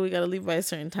 okay, Joe, we gotta leave by a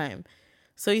certain time.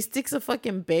 So he sticks a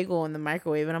fucking bagel in the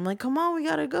microwave, and I'm like, come on, we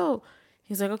gotta go.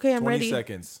 He's like, okay, I'm 20 ready. 20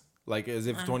 seconds. Like as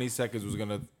if 20 seconds was going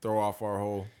to throw off our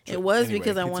whole trip. It was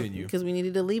anyway, because we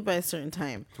needed to leave by a certain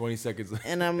time. 20 seconds.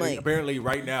 And I'm like. Apparently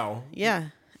right now. Yeah.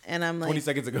 And I'm like. 20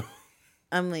 seconds ago.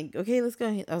 I'm like, okay, let's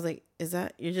go. I was like, is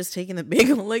that, you're just taking the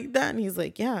bagel like that? And he's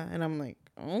like, yeah. And I'm like,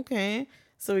 okay.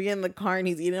 So we get in the car and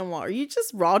he's eating them all. Are you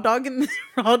just raw dog eating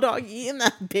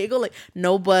that bagel? Like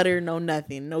no butter, no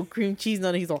nothing. No cream cheese,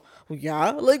 nothing. He's all, well,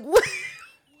 yeah. Like what?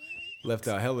 Left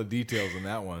out hella details in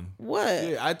that one. What?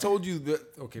 Yeah, I told you that.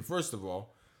 Okay, first of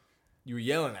all, you were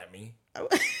yelling at me.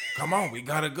 Come on, we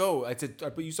gotta go. I said,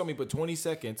 you saw me put 20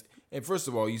 seconds. And first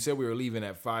of all, you said we were leaving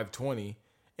at 5:20,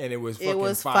 and it was fucking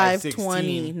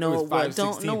 5:20. No, it was.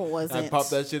 Don't. No, it wasn't. I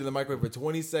popped that shit in the microwave for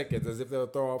 20 seconds, as if they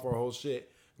would throw off our whole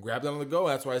shit. Grabbed it on the go.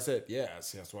 That's why I said,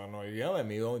 yes. That's why I know you're yelling at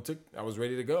me. I was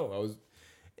ready to go.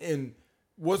 And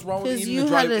what's wrong with eating the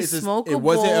dry? It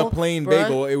wasn't a plain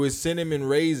bagel. It was cinnamon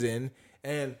raisin,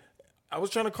 and I was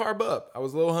trying to carb up. I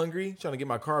was a little hungry, trying to get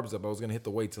my carbs up. I was gonna hit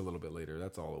the weights a little bit later.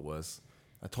 That's all it was.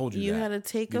 I told you. You had to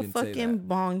take a fucking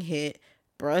bong hit,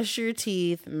 brush your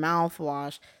teeth,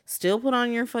 mouthwash, still put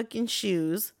on your fucking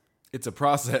shoes. It's a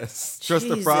process. Trust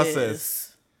the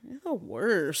process. You're the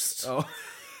worst. Oh.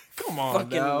 Come on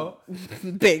now.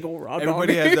 Bagel raw dog.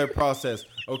 Everybody has their process.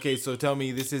 Okay, so tell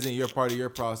me this isn't your part of your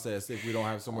process if we don't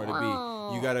have somewhere to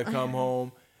be. You got to come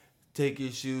home, take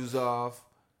your shoes off,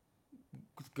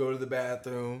 go to the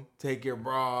bathroom, take your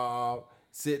bra off,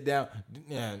 sit down.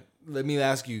 Man, let me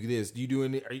ask you this. Do you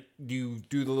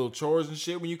do the little chores and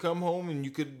shit when you come home and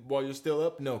you could while you're still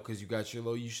up? No, because you got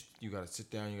your you got to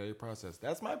sit down, you got your process.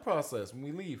 That's my process when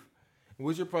we leave. And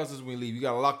what's your process when we leave? You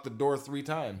got to lock the door 3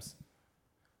 times.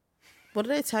 What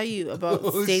did I tell you about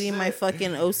stating my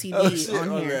fucking OCD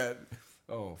on here?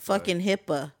 Oh, fucking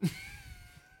HIPAA.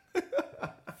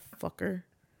 Fucker.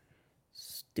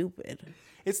 Stupid.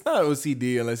 It's not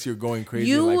OCD unless you're going crazy.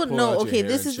 You like would know. Okay,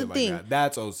 this is the thing.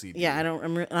 That's OCD. Yeah,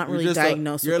 I'm not really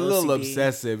diagnosed. You're with a little OCD.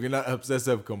 obsessive. You're not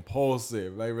obsessive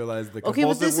compulsive. I realize the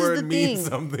compulsive word means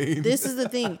something. This is the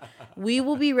thing. We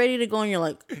will be ready to go, and you're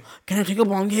like, "Can I take a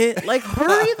bong hit?" Like,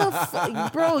 hurry the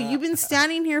fuck, bro. You've been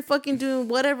standing here fucking doing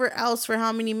whatever else for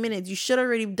how many minutes? You should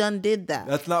already did that.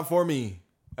 That's not for me.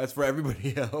 That's for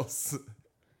everybody else.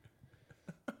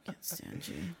 Can't stand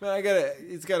you. Man,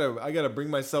 I gotta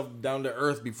bring myself down to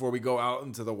earth before we go out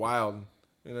into the wild.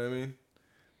 You know what I mean?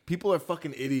 People are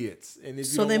fucking idiots. And if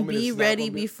so then be ready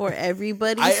before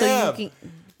everybody. I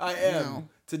am. No.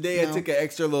 Today I took an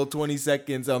extra little 20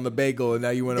 seconds on the bagel, and now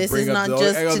you want to bring up the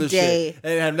other shit.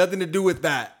 And it had nothing to do with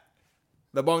that.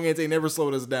 The bong hits ain't never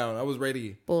slowed us down. I was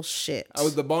ready. Bullshit.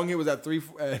 The bong hit was at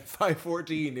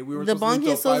 5:14, and we were the bong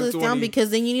hit slows us down 5:20.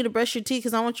 because then you need to brush your teeth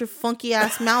because I want your funky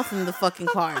ass mouth in the fucking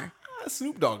car.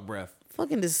 Snoop Dogg breath.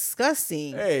 Fucking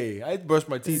disgusting. Hey, I brushed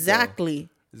my teeth. Exactly.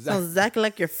 Sounds exactly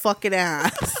like your fucking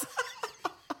ass.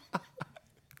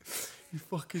 You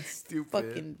fucking stupid.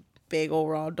 Fucking bagel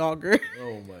raw dogger.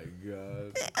 Oh my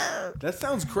god. That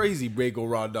sounds crazy, bagel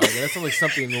raw dog. That sounds like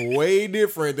something way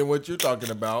different than what you're talking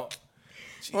about.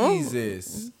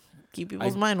 Jesus. Keep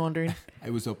people's mind wandering.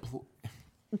 It was I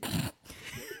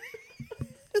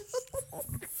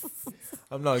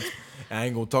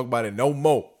ain't gonna talk about it no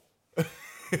more.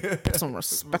 Put some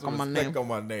respect on my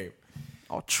name.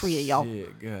 All three of y'all. Yeah,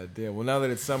 god damn. Well, now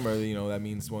that it's summer, that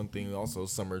means one thing. Also,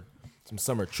 some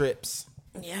summer trips.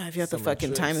 Yeah, if you have the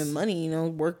fucking time and money,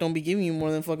 work don't be giving you more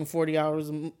than fucking 40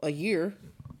 hours a year.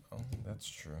 Oh, that's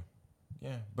true.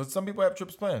 Yeah, but some people have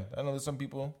trips planned. I know there's some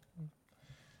people.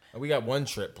 We got one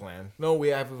trip planned. No, we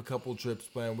have a couple trips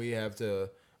planned. We're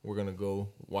gonna go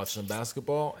watch some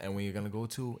basketball, and we're gonna go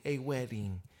to a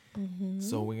wedding. Mm-hmm.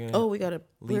 So we're going to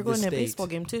a baseball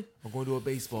game too. We're going to a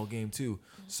baseball game too.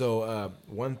 So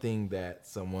one thing that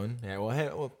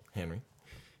Henry,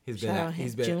 he's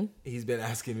been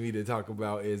asking me to talk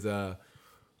about is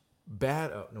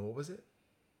bad. No, what was it?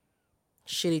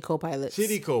 Shitty co-pilots.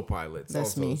 That's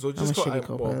also. Me. So just I'm a shitty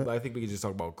co-pilot. I think we could just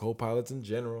talk about co-pilots in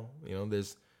general.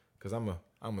 Because I'm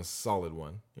a solid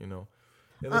one.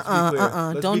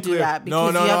 Don't do that. No,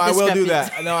 I will do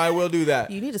that. No, I will do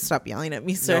that. You need to stop yelling at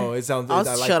me, sir. No, it sounds. I'll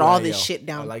shut all this shit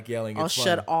down. I like yelling. I'll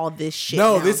shut all this shit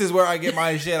down. No, this is where I get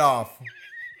my shit off.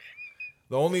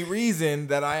 The only reason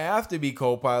that I have to be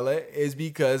co-pilot is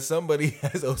because somebody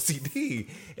has OCD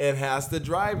and has to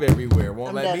drive everywhere.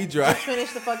 Won't let me drive. Just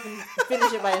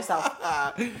finish it by yourself.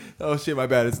 Oh shit, my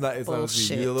bad. It's not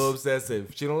OCD. You're a little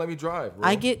obsessive. She don't let me drive, bro.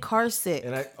 I get car sick.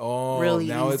 And really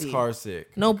now easy. It's car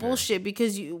sick. No bullshit,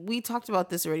 because we talked about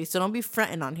this already, so don't be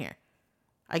fronting on here.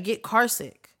 I get car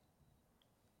sick.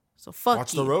 So fuck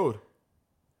Watch the road.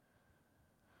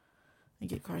 I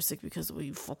get car sick because the way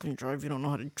you fucking drive, you don't know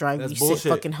how to drive. That's you bullshit. Sit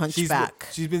fucking hunchback.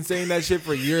 She's been saying that shit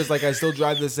for years. Like I still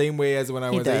drive the same way as when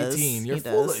I was 18. You're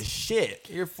full of shit.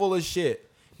 You're full of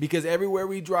shit. Because everywhere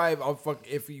we drive,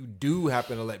 if you do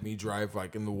happen to let me drive,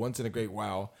 like in the once in a great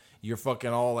while, you're fucking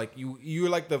all like you're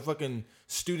like the fucking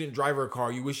student driver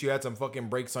car. You wish you had some fucking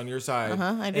brakes on your side.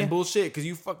 I do. And bullshit, because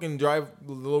you fucking drive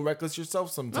a little reckless yourself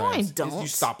sometimes. No, I don't. You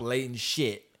stop late and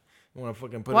shit. You want to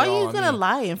fucking put Why it all on me. are you gonna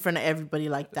lie in front of everybody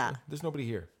like that? There's nobody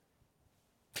here.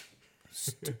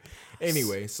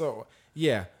 Anyway, so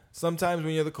yeah, sometimes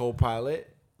when you're the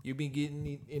co-pilot, you be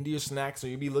getting into your snacks or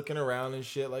you be looking around and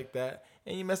shit like that,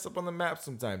 and you mess up on the map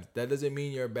sometimes. That doesn't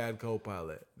mean you're a bad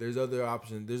co-pilot. There's other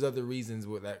options. There's other reasons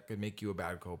that could make you a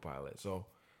bad co-pilot. So,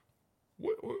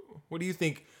 what do you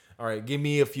think? All right, give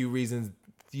me a few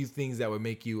things that would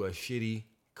make you a shitty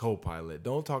co-pilot.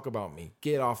 Don't talk about me.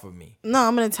 Get off of me. No,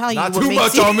 I'm gonna tell you. Not too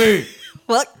much on me.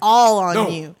 Fuck all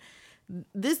on you.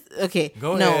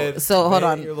 Go ahead. So hold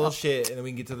on. Your little shit, and then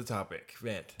we can get to the topic.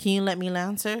 Vent. Can you let me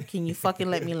land, sir? Can you fucking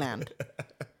let me land?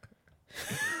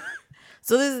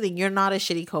 So this is the thing. You're not a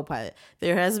shitty co-pilot.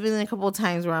 There has been a couple of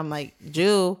times where I'm like,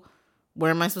 Jew,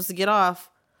 where am I supposed to get off?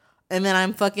 And then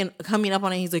I'm fucking coming up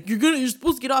on it. He's like, you're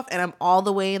supposed to get off. And I'm all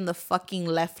the way in the fucking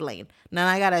left lane. Now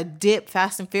I got to dip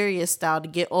Fast and Furious style to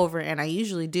get over. And I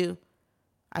usually do.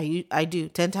 I do.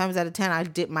 10 times out of 10, I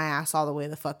dip my ass all the way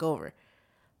the fuck over.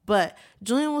 But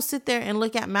Julian will sit there and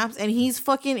look at maps, and he's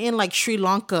fucking in like Sri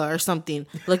Lanka or something.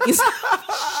 Looking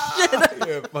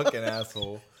You're a fucking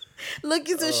asshole.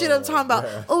 Looking some shit up, talking about,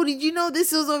 oh, did you know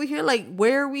this is over here? Like,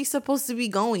 where are we supposed to be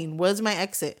going? Where's my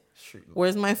exit?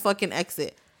 Where's my fucking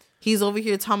exit? He's over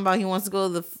here talking about he wants to go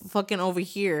to the fucking over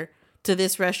here to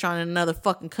this restaurant in another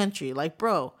fucking country. Like,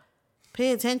 bro,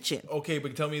 pay attention. Okay,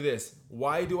 but tell me this.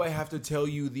 Why do I have to tell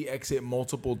you the exit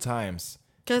multiple times?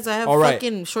 Because I have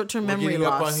fucking short-term memory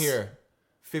loss. Up on here.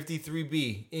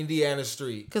 53B, Indiana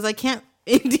Street. Because I can't...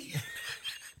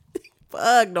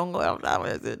 Fuck, don't go off that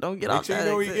way. Don't get off that. Make sure you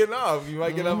know where you're getting off. You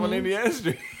might get off on Indiana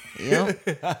Street. Yep.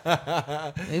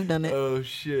 We've done it. Oh,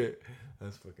 shit.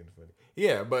 That's fucking funny.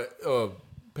 Yeah, but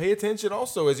pay attention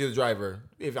also as your driver.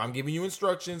 If I'm giving you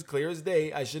instructions, clear as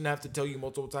day, I shouldn't have to tell you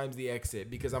multiple times the exit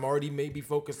because I'm already maybe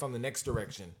focused on the next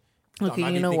direction.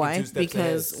 Okay, you know why?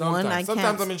 Because sometimes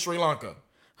I'm in Sri Lanka.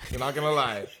 You're not gonna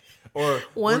lie. Or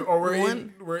we're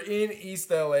in East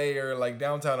LA or like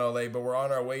downtown LA, but we're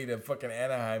on our way to fucking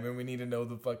Anaheim and we need to know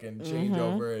the fucking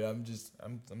changeover. And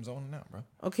I'm zoning out, bro.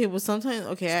 Okay, well sometimes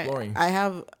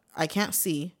I can't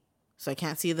see, so I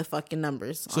can't see the fucking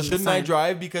numbers. So shouldn't I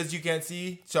drive because you can't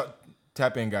see?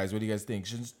 Tap in, guys. What do you guys think?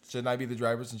 Shouldn't I be the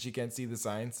driver since she can't see the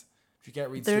signs? She can't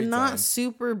read. They're not signs.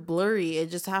 super blurry.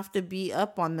 It just have to be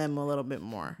up on them a little bit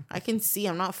more. I can see.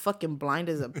 I'm not fucking blind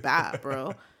as a bat,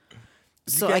 bro.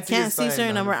 So I can't see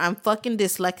certain number. I'm fucking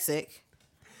dyslexic.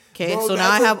 Okay, Bro, so now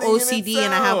I have OCD OCD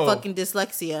and I have fucking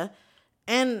dyslexia.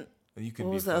 And what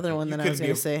was the other one that I was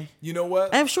going to say? You know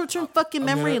what? I have short-term fucking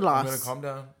memory loss. I'm going to calm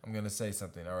down. I'm going to say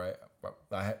something, all right?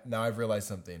 Now I've realized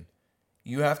something.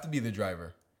 You have to be the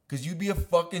driver because you'd be a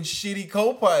fucking shitty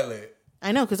co-pilot.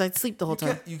 I know, because I'd sleep the whole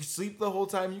time. You sleep the whole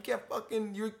time. You can't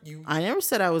fucking... You. I never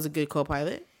said I was a good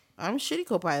co-pilot. I'm a shitty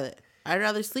co-pilot. I'd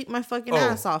rather sleep my fucking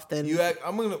ass off than...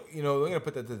 I'm going to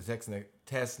put that to the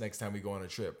test next time we go on a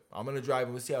trip. I'm going to drive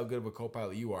and we'll see how good of a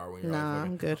co-pilot you are when you're Nah,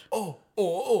 I'm good. Oh,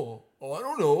 I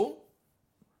don't know.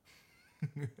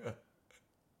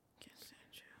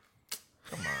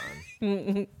 Come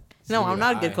on. No, I'm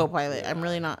not a good co-pilot. I'm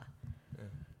really not.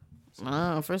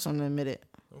 First I'm going to admit it.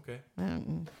 Okay.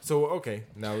 So, okay.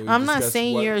 Now I'm not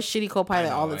saying you're a shitty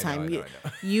co-pilot all the time. I know.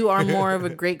 You are more of a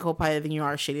great co-pilot than you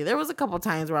are shitty. There was a couple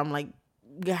times where I'm like,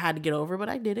 I had to get over, but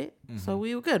I did it. Mm-hmm. So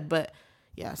we were good. But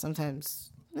yeah,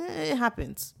 sometimes it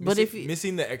happens.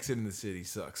 Missing the exit in the city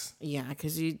sucks. Yeah,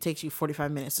 because it takes you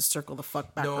 45 minutes to circle the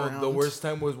fuck back around. No, the worst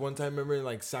time was one time, remember, in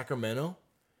like Sacramento?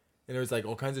 And there was like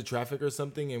all kinds of traffic or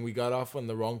something, and we got off on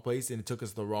the wrong place, and it took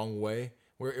us the wrong way.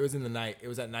 Where it was in the night. It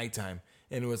was at nighttime.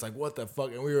 And it was like, what the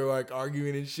fuck? And we were like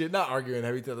arguing and shit. Not arguing,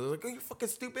 everything. I was like, oh, you fucking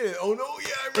stupid. Oh, no, yeah.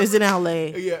 I remember. It was in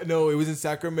LA. Yeah, no, it was in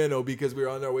Sacramento because we were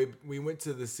on our way. We went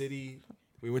to the city.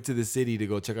 We went to the city to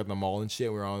go check out the mall and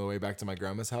shit. We were on the way back to my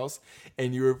grandma's house.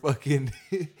 And you were fucking...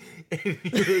 and you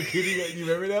were kidding. You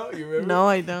remember now? You remember? No,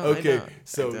 I don't. Okay,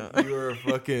 you were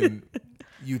fucking...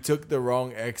 You took the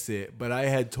wrong exit, but I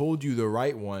had told you the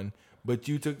right one, but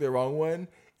you took the wrong one.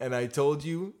 And I told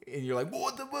you, and you're like, well,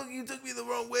 what the fuck? You took me the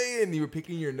wrong way. And you were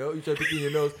picking your nose. You tried picking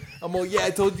your nose. I'm like, yeah, I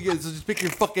told you guys, so just pick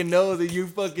your fucking nose. And you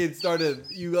fucking started,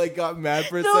 you like got mad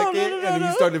for a second. And then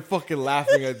you started fucking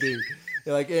laughing, I think.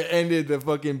 And like, it ended the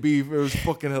fucking beef. It was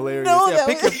fucking hilarious. Yeah,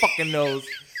 pick your fucking nose.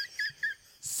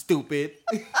 Stupid.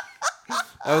 That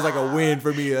was like a win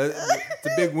for me. It's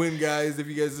a big win, guys. If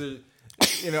you guys are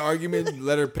in an argument,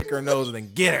 let her pick her nose and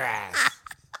then get her ass.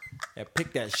 Yeah,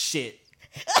 pick that shit.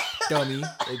 Dummy.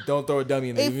 Hey, don't throw a dummy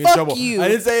in there. Hey, you get in trouble. you. I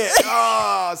didn't say it.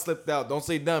 I slipped out. Don't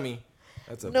say dummy.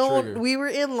 That's a trigger. We were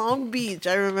in Long Beach.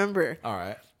 I remember. All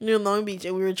right. We were in Long Beach,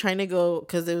 and we were trying to go,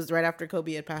 because it was right after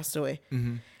Kobe had passed away.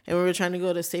 Mm-hmm. And we were trying to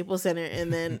go to Staples Center,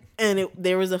 and then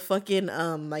there was a fucking,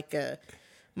 like a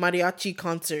mariachi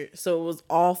concert. So it was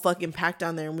all fucking packed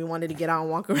down there, and we wanted to get out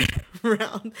and walk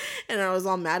around. And I was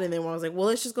all mad, and then I was like, well,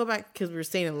 let's just go back, because we were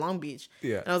staying in Long Beach.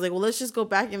 Yeah. And I was like, well, let's just go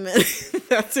back, and then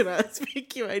that's when I was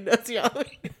picking my nose. You're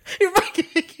fucking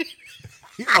picking.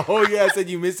 Oh, yeah, I said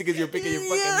you missed it because you're picking your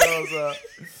fucking nose up.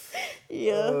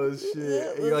 Yeah. Oh, shit.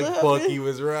 Yeah, you're like, fuck, he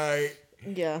was right.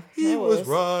 Yeah. He was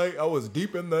right. I was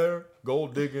deep in there,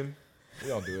 gold digging.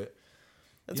 We all do it.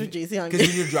 That's what JC on. Because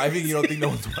when you're driving, you don't think no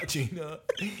one's watching.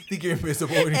 Think you're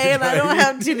invisible when you're and driving. I don't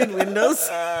have tinted windows.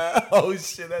 Oh,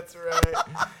 shit, that's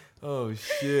right. Oh,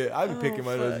 shit. I've been picking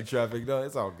my nose in traffic. No,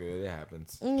 it's all good. It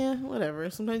happens. Yeah, whatever.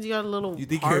 Sometimes you got a little you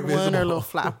think hard you're one or a little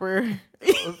flapper.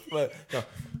 But,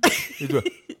 no.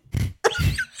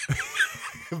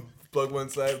 Plug one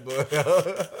side, but...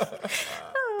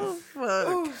 Oh, fuck.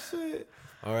 Oh, shit.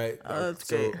 All right. That's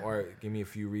so, great. all right, give me a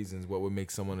few reasons what would make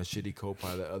someone a shitty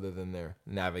co-pilot other than their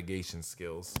navigation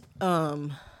skills.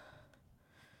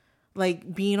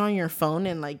 Like being on your phone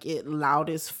and like it loud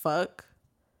as fuck.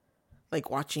 Like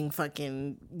watching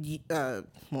fucking well,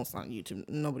 it's not YouTube.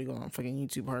 Nobody goes on fucking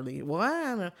YouTube hardly. Well, I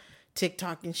don't know,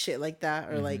 TikTok and shit like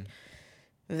that, or like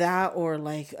that, or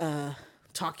like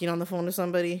talking on the phone to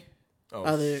somebody.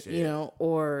 Oh, shit. You know,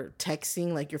 or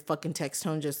texting, like your fucking text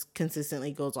tone just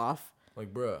consistently goes off.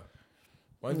 Like, bruh,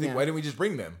 why didn't we just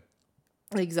bring them?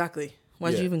 Exactly.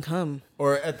 Why'd you even come?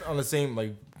 Or on the same,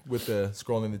 like, with the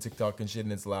scrolling the TikTok and shit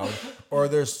and it's loud. Or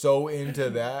they're so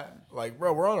into that. Like,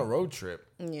 bro, we're on a road trip.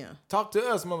 Yeah. Talk to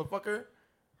us, motherfucker.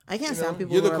 I can't stand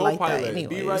people you're who the are co-pilot. like that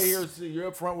anyways. Be right here. So you're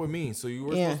up front with me. So you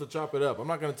were supposed to chop it up. I'm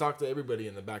not going to talk to everybody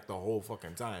in the back the whole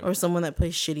fucking time. Or someone that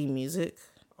plays shitty music.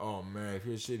 Oh, man. If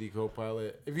you're a shitty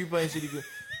co-pilot. If you're playing shitty...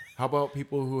 How about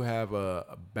people who have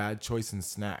a bad choice in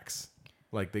snacks?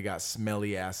 Like they got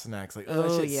smelly ass snacks. Like,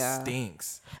 oh, that shit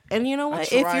stinks. And you know what?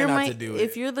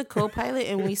 If you're the co-pilot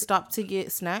and we stop to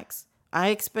get snacks, I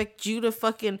expect you to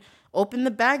fucking open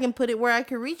the bag and put it where I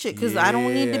can reach it. Because I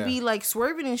don't need to be like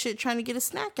swerving and shit trying to get a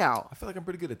snack out. I feel like I'm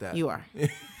pretty good at that. You are.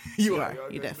 You are.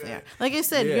 You definitely are. Like I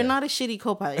said, you're not a shitty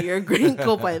co-pilot. You're a great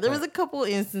co-pilot. There was a couple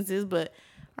instances, but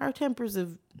our tempers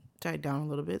have died down a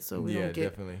little bit, so we don't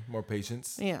get definitely more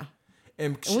patience. Yeah.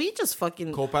 And we just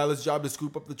fucking co-pilot's job to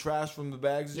scoop up the trash from the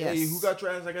bags. Yes. Hey, who got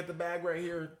trash? I got the bag right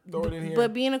here. Throw it in here.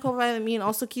 But being a co-pilot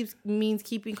means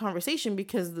keeping conversation,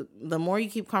 because the more you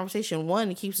keep conversation,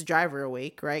 one, it keeps the driver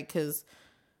awake, right? Because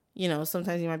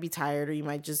sometimes you might be tired,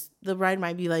 or the ride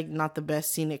might be like not the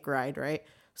best scenic ride, right?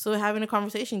 So having a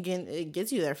conversation it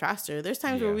gets you there faster. There's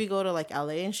times where we go to like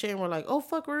LA and shit, and we're like, oh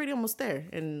fuck, we're already almost there,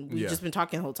 and we've just been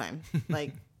talking the whole time.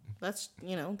 Like that's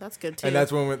that's good too. And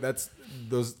that's when that's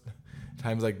those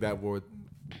times like that were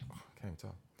can't even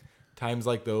talk. Times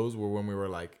like those were when we were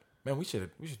like, man, we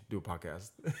should do a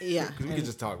podcast. Yeah, because we could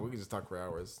just talk. We could just talk for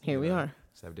hours. Here we are.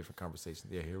 Just have different conversations.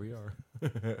 Yeah, here we are.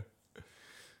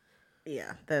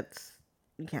 Yeah,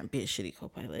 you can't be a shitty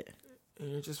co-pilot.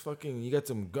 And you're just fucking. You got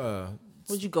some.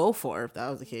 What'd you go for if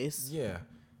that was the case? Yeah,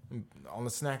 on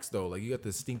the snacks though, like you got the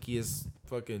stinkiest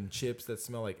fucking chips that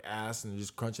smell like ass, and you're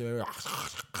just crunching, like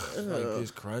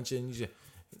just crunching. You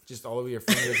just all over your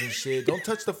fingers and shit. Don't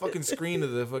touch the fucking screen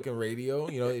of the fucking radio.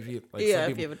 If you like,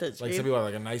 if you have a touch screen. Some people have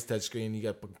like a nice touch screen. You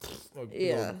got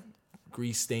a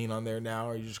grease stain on there now,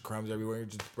 or you just crumbs everywhere. You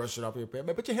just brush it off your pants.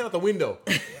 Man, put your hand out the window.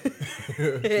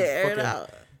 Air it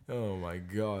out. Oh my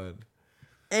god.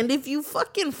 And if you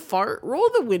fucking fart, roll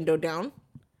the window down.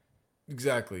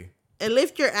 Exactly. And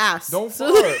lift your ass. Don't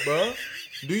fart, bro.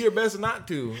 Do your best not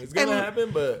to. It's gonna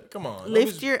happen, but come on.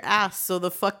 Lift your ass so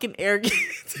the fucking air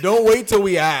gets... Don't wait till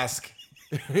we ask.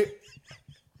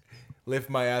 Lift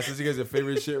my ass. That's you guys'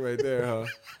 favorite shit right there, huh?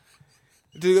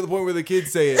 To the point where the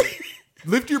kids say it.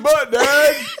 Lift your butt,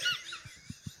 Dad.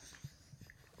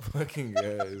 Fucking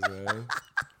guys, man.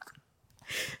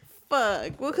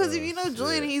 Fuck. Well, because if you know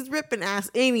Julian, he's ripping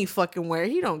ass any fucking where.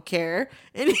 He don't care.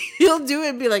 And he'll do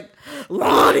it and be like,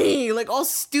 Lonnie, like all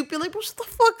stupid. Like, bro, shut the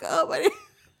fuck up.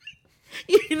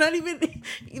 You're not even...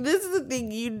 This is the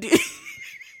thing you do.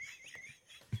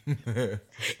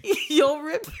 You'll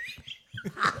rip...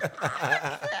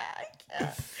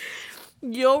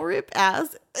 You'll rip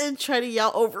ass and try to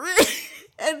yell over it.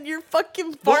 And you're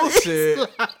fucking bullshit.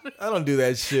 I don't do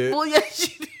that shit. Well, yes,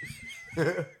 you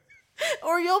do.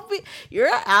 Or you're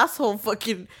an asshole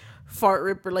fucking fart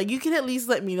ripper. Like, you can at least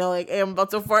let me know, like, hey, I'm about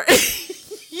to fart.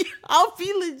 I'll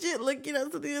be legit looking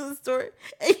at something in the store,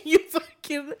 and you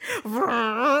fucking...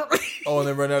 Oh, and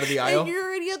then run out of the aisle? And you're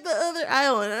already at the other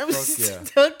aisle, and I'm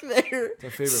stuck there. It's my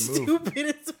favorite move.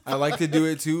 I like to do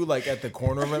it, too, like, at the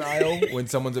corner of an aisle when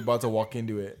someone's about to walk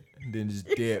into it. And then just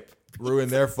dip. Ruin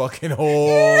their fucking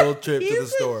whole trip to the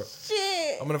store.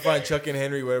 Shit. I'm gonna find Chuck and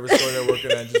Henry, whatever store they're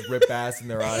working at, and just rip ass in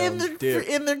their aisle and dip.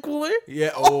 In their cooler?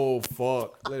 Yeah. Oh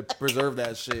fuck. Let it preserve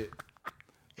that shit.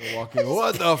 They're walking.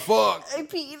 What the fuck? I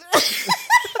peed.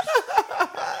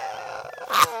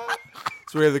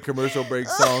 It's where the commercial break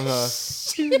song, huh?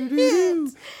 I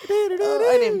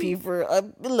didn't pee for a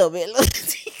little bit. I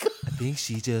think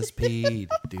she just peed.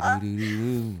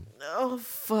 Oh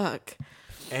fuck.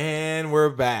 And we're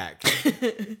back.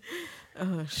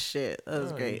 Oh shit, that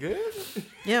was great. Good?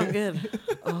 Yeah, I'm good.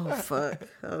 Oh fuck,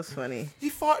 that was funny. He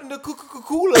fought in the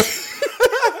cooler.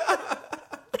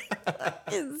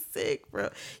 It's sick, bro.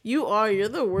 You're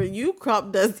the worst. You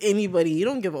crop dust anybody. You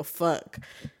don't give a fuck.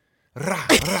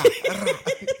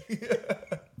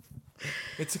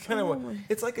 It's kind of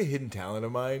it's like a hidden talent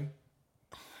of mine.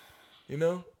 You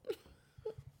know,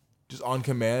 just on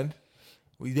command.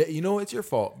 You know, it's your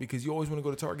fault because you always want to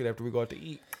go to Target after we go out to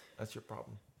eat. That's your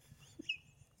problem.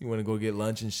 You want to go get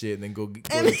lunch and shit and then go to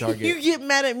Target. You get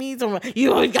mad at me.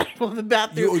 You always got to go to the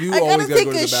bathroom. You always got to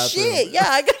go to the bathroom. Shit. Yeah,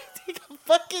 I got to take a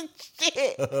fucking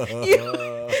shit.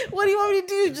 What do you want me to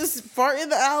do? Just fart in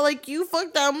the aisle like you?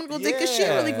 Fuck that. I'm going to go take a shit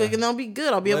really quick and I'll be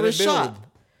good. I'll be able to shop.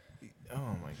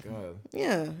 Oh my god.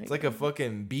 Yeah. It's like a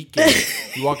fucking beacon.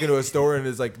 You walk into a store and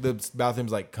it's like the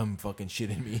bathroom's like, come fucking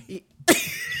shit in me.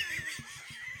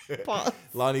 Pause.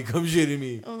 Lonnie, come shit in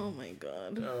me. Oh my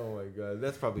god. Oh my god.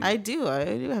 That's probably... I do have to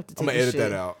take a shit. I'm gonna edit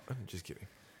that out. I'm just kidding.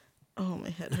 Oh, my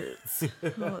head hurts.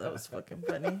 Oh, that was fucking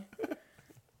funny.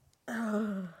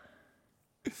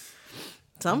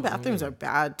 Some bathrooms are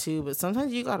bad too, but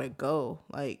sometimes you gotta go.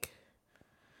 Like,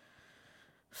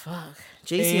 fuck.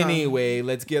 Anyway,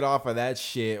 let's get off of that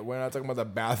shit. We're not talking about the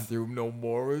bathroom no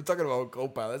more. We're talking about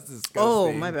co-pilot. That's disgusting.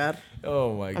 Oh, my bad.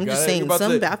 Oh my god. I'm just saying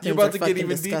some bathrooms you're about are to fucking get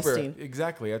even disgusting. Deeper.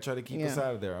 Exactly. I try to keep us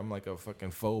out of there. I'm like a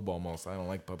fucking phobe almost. I don't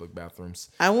like public bathrooms.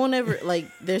 I won't ever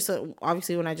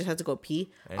obviously when I just have to go pee,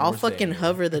 I'll fucking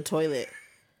hover the toilet.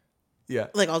 Yeah.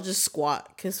 Like, I'll just squat.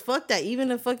 Because fuck that.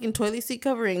 Even a fucking toilet seat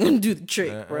cover ain't gonna do the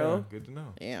trick, bro. Good to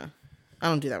know. Yeah. I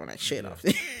don't do that when I shit off.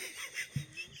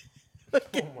 Oh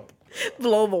my.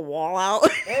 Blow the wall out.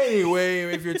 Anyway,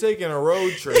 if you're taking a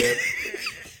road trip,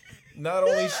 Not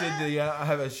only should you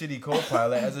have a shitty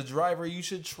co-pilot, as a driver, you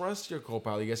should trust your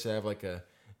co-pilot. You guys should have like a,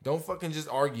 don't fucking just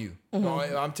argue. No,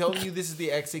 I'm telling you, this is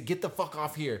the exit. Get the fuck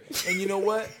off here. And you know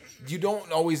what? You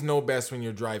don't always know best when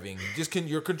you're driving.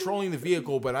 You're controlling the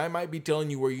vehicle, but I might be telling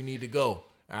you where you need to go.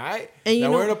 All right? And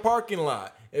now we're in a parking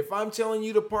lot. If I'm telling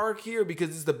you to park here because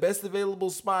it's the best available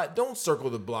spot, don't circle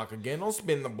the block again. Don't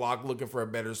spin the block looking for a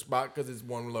better spot because it's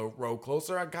one row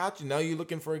closer. I got you. Now you're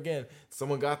looking for again.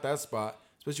 Someone got that spot.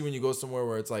 Especially when you go somewhere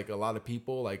where it's like a lot of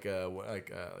people, like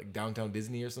downtown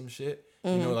Disney or some shit.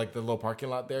 You know, like the little parking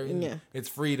lot there. Yeah. It's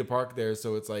free to park there,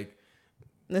 so it's like.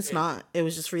 It's not. It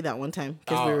was just free that one time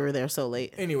because we were there so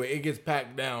late. Anyway, it gets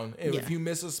packed down. And if you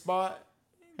miss a spot.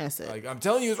 That's it. Like, I'm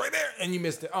telling you, it's right there, and you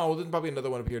missed it. Oh, well, there's probably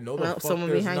another one up here. No, the fuck someone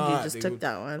there's behind not, you just took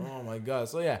that one. Oh my god.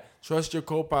 So yeah, trust your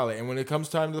co-pilot. And when it comes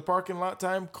time to the parking lot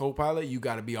time, co-pilot, you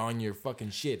got to be on your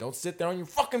fucking shit. Don't sit there on your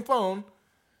fucking phone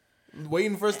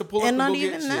waiting for us to pull up and not go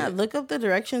even get that. shit. Look up the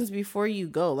directions before you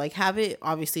go. Like, have it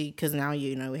obviously because now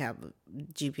we have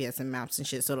GPS and maps and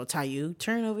shit, so it'll tell you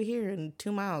turn over here in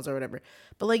 2 miles or whatever.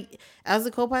 But like, as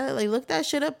a co-pilot, like look that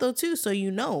shit up though too, so you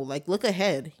know. Like, look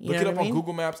ahead. You look know it what up I mean? on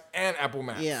Google Maps and Apple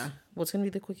Maps. Yeah. What's gonna be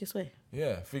the quickest way?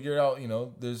 Yeah, figure it out. You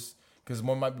know, there's because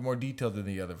one might be more detailed than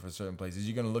the other for certain places.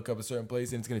 You're gonna look up a certain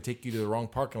place and it's gonna take you to the wrong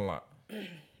parking lot.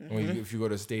 If you go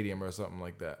to a stadium or something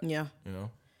like that. Yeah. You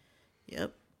know.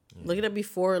 Yep. Yeah. Look it up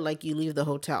before like you leave the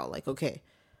hotel. Like, okay,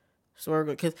 so we're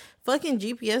good because fucking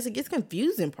GPS it gets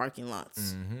confused in parking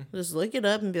lots. Just look it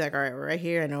up and be like, all right, we're right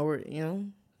here. I know we're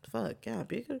fuck yeah,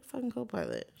 be a good fucking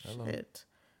co-pilot. Hello. Shit,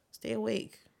 stay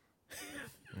awake.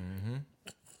 And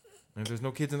if there's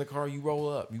no kids in the car, you roll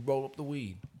up. You roll up the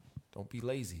weed. Don't be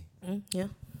lazy. Yeah.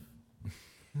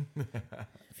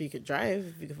 If you could drive,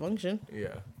 if you could function.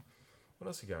 Yeah. What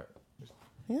else you got?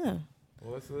 Yeah.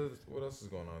 Well, what else is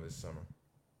going on this summer?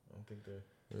 I don't think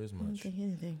there is much. I don't think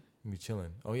anything. We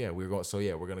chilling. Oh yeah, we're going. So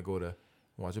yeah, we're gonna go to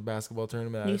watch a basketball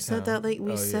tournament. You said that like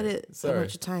we said it a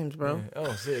bunch of times, bro. Yeah.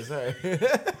 Oh shit! Sorry.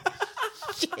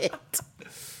 Shit.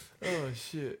 Oh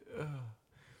shit.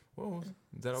 Well,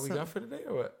 is that all we got for today,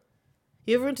 or what?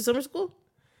 You ever went to summer school?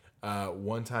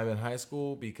 One time in high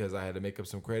school because I had to make up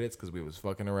some credits because we was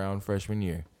fucking around freshman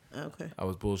year. Okay. I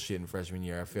was bullshitting freshman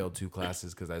year. I failed 2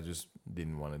 classes because I just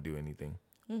didn't want to do anything.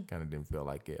 Kind of didn't feel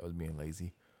like it. I was being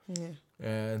lazy. Yeah.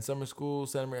 And summer school,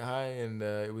 Santa Maria High, and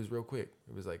it was real quick.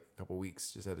 It was like a couple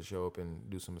weeks. Just had to show up and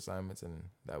do some assignments, and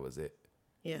that was it.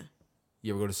 Yeah.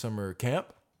 You ever go to summer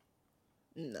camp?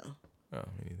 No. Oh,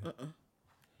 me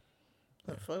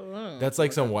neither. That's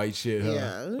like some white shit, huh?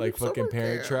 Yeah. Like fucking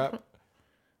Parent Trap.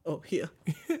 Oh, yeah.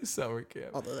 Summer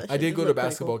camp. That I did go shit to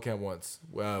basketball camp once.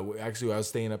 Actually, I was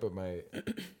staying up at my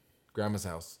grandma's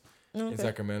house in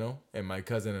Sacramento, and my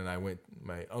cousin and I went.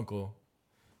 My uncle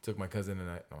took my cousin and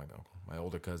I. No, my uncle. My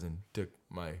older cousin took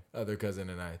my other cousin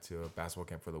and I to a basketball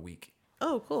camp for the week.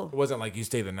 Oh, cool. It wasn't like you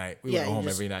stay the night. We went home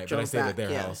every night, but I stayed at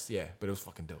their house. Yeah, but it was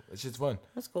fucking dope. It's just fun.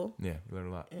 That's cool. Yeah, you learn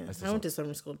a lot. Yeah. I went to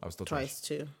summer school twice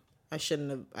too. I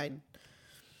shouldn't have.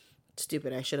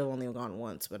 Stupid. I should have only gone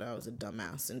once, but I was a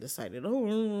dumbass and decided,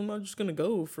 I'm not just gonna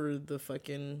go for the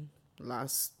fucking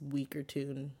last week or two,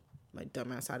 and my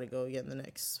dumbass had to go again the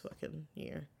next fucking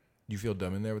year. You feel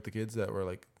dumb in there with the kids that were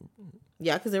like,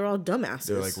 yeah, because they were all dumbasses.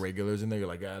 They're like regulars in there. You're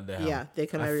like, God damn. Yeah, they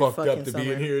come every fucked fucking up to summer.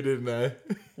 be in here, didn't I?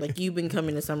 Like you've been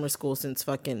coming to summer school since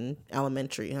fucking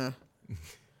elementary, huh?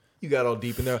 You got all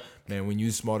deep in there. Man, when you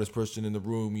the smartest person in the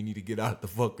room, you need to get out the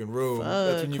fucking room.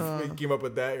 That's when you came up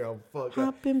with that. You're all fucked up.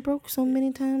 I've been broke so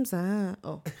many times.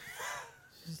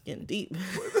 Just getting deep.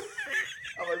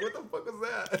 I'm like, what the fuck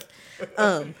is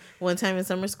that? One time in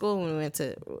summer school when we went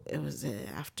to, it was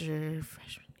after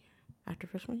freshman year. After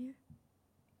freshman year?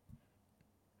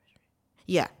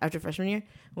 Yeah, after freshman year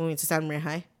when we went to Santa Maria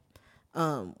High.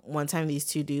 One time these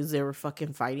 2 dudes, they were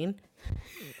fucking fighting.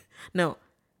 No.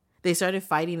 They started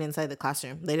fighting inside the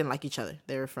classroom. They didn't like each other.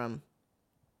 They were from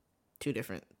 2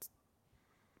 different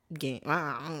gangs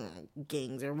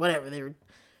or whatever. They were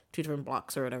 2 different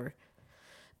blocks or whatever.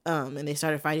 And they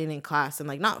started fighting in class and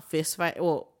like not fist fight.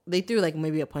 Well, they threw like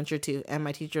maybe a punch or 2. And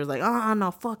my teacher was like, no,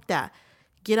 fuck that.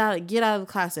 Get out of the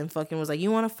class. And fucking was like,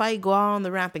 you want to fight? Go out on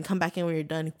the ramp and come back in when you're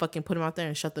done. He fucking put him out there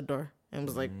and shut the door. And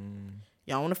was like,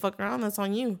 y'all want to fuck around? That's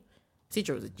on you.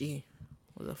 Teacher was a G.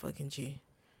 Was a fucking G.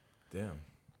 Damn.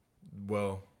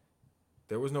 Well,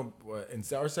 there was no in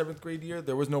our 7th grade year.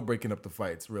 There was no breaking up the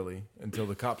fights really until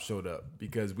the cops showed up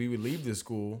because we would leave the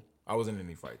school. I wasn't in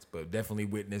any fights, but definitely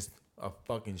witnessed a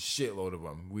fucking shitload of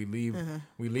them. We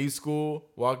leave school,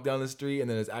 walk down the street, and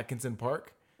then there's Atkinson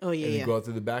Park. Oh, yeah, and you go out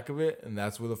to the back of it, and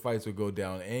that's where the fights would go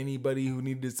down. Anybody who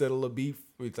needed to settle a beef,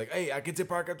 it's like, hey, I can take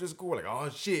park after school. We're like, oh,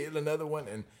 shit, another one.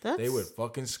 And they would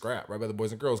fucking scrap right by the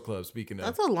Boys and Girls Club, speaking of.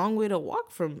 That's a long way to walk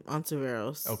from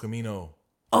Ontiveros. El Camino.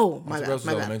 Oh, my bad. Ontiveros is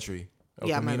elementary. El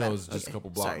Camino is just a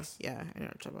couple blocks. Sorry. Yeah, I know what you're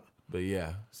talking about. But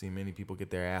yeah, see many people get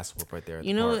their ass whooped right there at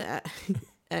you the know,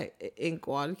 park. in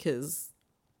Quad, because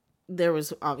there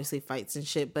was obviously fights and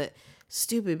shit, but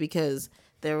stupid because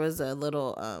there was a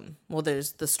little,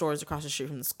 there's the stores across the street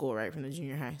from the school, right, from the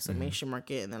junior high. So Main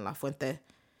Market and then La Fuente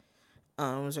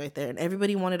was right there. And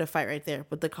everybody wanted to fight right there,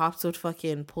 but the cops would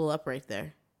fucking pull up right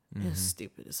there. It was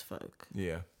stupid as fuck.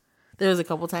 Yeah. There was a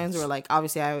couple times where, like,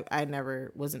 obviously I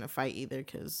never was in a fight either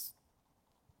because,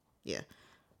 yeah.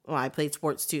 Well, I played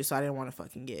sports too, so I didn't want to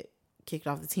fucking get kicked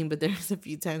off the team. But there was a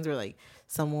few times where, like,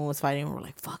 someone was fighting and we're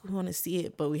like, fuck, we want to see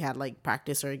it. But we had, like,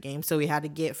 practice or a game. So we had to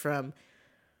get from...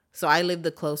 So I lived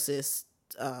the closest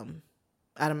out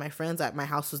of my friends. My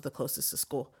house was the closest to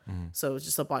school. So it was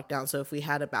just a block down. So if we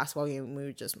had a basketball game, we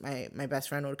would just... My best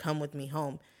friend would come with me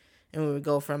home. And we would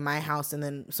go from my house. And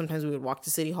then sometimes we would walk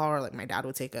to City Hall or, like, my dad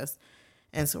would take us.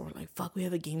 And so we're like, fuck, we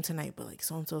have a game tonight, but, like,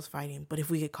 so-and-so's fighting. But if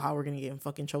we get caught, we're going to get in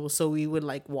fucking trouble. So we would,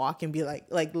 like, walk and be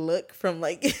like look from,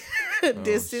 like,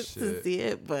 distance to see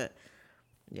it. But,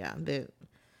 yeah,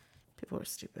 people are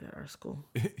stupid at our school.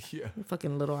 Yeah.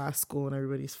 Fucking little-ass school and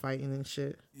everybody's fighting and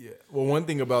shit. Yeah. Well, one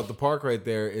thing about the park right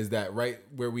there is that right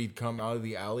where we'd come out of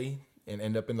the alley and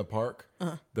end up in the park,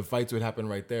 the fights would happen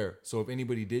right there. So if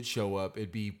anybody did show up,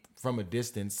 it'd be from a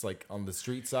distance, like on the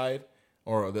street side.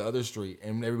 Or the other street,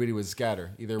 and everybody would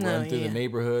scatter. Either run through the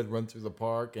neighborhood, run through the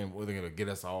park, and they're gonna get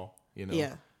us all. You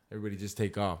know, everybody just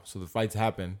take off. So the fights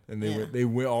happen, and they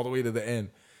went all the way to the end.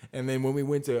 And then when we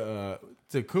went to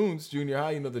Coons Junior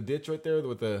High, you know the ditch right there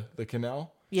with the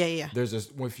canal. Yeah. There's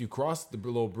if you cross the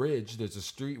little bridge, there's a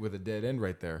street with a dead end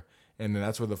right there, and then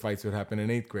that's where the fights would happen in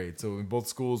 8th grade. So in both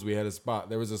schools, we had a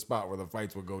spot. There was a spot where the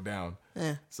fights would go down.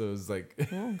 Yeah. So it was like,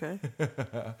 okay.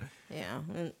 Yeah.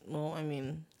 Well, I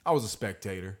mean. I was a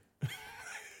spectator.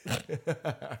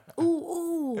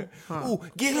 Ooh. Huh. Ooh,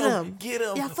 get him.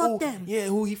 Yeah, fuck them. Yeah,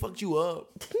 he fucked you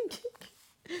up.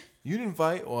 You didn't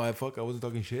fight. Oh, I wasn't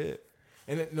talking shit.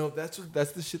 And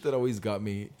that's the shit that always got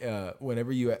me.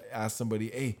 Whenever you ask somebody,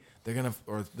 hey, there's like,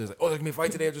 oh, there's gonna be a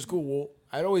fight today after school. Well,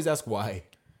 I'd always ask why.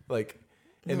 Like,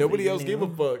 and nobody else gave a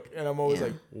fuck. And I'm always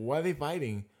like, why are they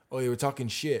fighting? Oh, they were talking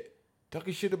shit.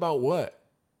 Talking shit about what?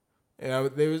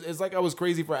 And it's like I was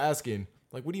crazy for asking.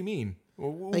 Like, what do you mean?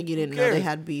 Like you didn't know they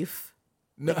had beef.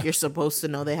 No. Like you're supposed to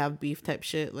know they have beef type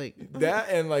shit. Like that,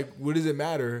 and like, what does it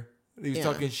matter? He was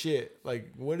talking shit.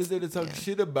 Like, what is there to talk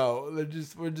shit about?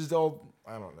 We're just all,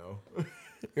 I don't know.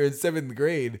 You're in 7th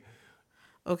grade.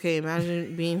 Okay,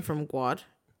 imagine being from Guad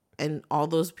and all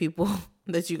those people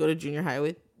that you go to junior high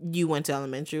with, you went to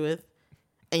elementary with,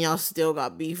 and y'all still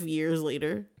got beef years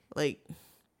later. Like,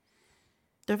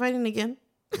 they're fighting again.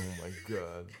 Oh my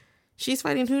God. She's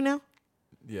fighting who now?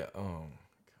 Yeah. Oh my God.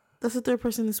 That's the 3rd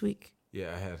person this week.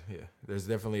 Yeah, there's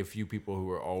definitely a few people who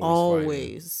are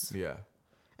always fighting. Yeah.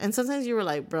 And sometimes you were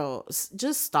like, bro,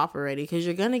 just stop already because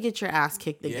you're going to get your ass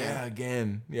kicked again. Yeah,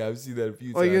 again. Yeah, I've seen that a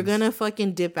few times. Or you're going to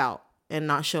fucking dip out and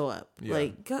not show up. Yeah.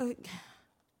 Like,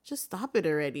 just stop it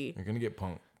already. You're going to get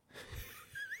punked.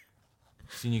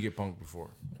 Seen you get punked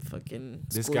before. Fucking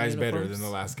this guy's uniforms. Better than the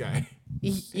last guy.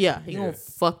 Yeah, he gonna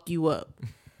fuck you up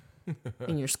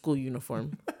in your school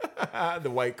uniform. The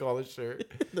white collar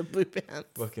shirt. The blue pants.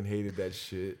 Fucking hated that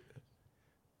shit.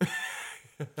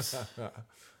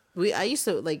 I used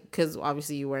to like, because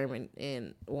obviously you wear them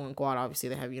in one quad. Obviously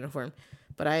they have uniform,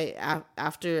 but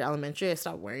after elementary I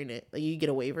stopped wearing it. Like you get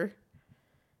a waiver.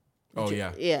 Oh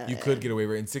yeah. You could get a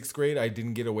waiver in 6th grade. I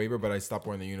didn't get a waiver, but I stopped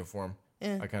wearing the uniform.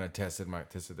 Yeah. I kind of tested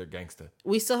their gangsta.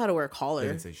 We still had to wear a collar. They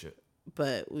didn't say shit.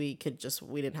 But we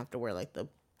didn't have to wear like the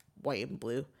white and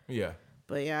blue. Yeah.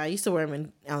 But yeah, I used to wear them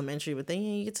in elementary. But then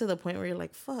you get to the point where you're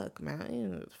like, fuck,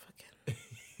 man. Fucking.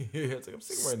 Yeah, it's like, I'm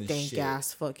sick of wearing this shit. Stank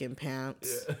ass fucking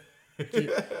pants.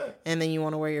 Yeah. And then you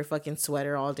want to wear your fucking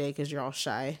sweater all day because you're all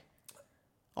shy.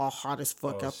 All hot as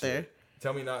fuck out there.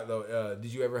 Tell me not though.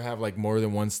 Did you ever have like more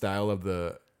than one style of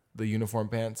the uniform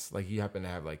pants? Like you happen to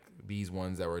have like these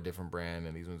ones that were a different brand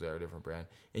and these ones that are a different brand,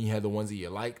 and you had the ones that you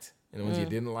liked and the ones you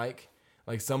didn't like.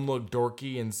 Like some look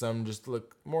dorky and some just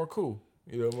look more cool.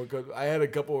 You know, I had a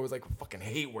couple where I was like, I fucking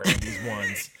hate wearing these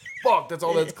ones. Fuck, that's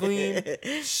all that's clean.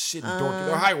 Shit, dorky.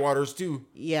 They're high waters too.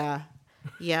 Yeah,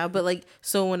 but like,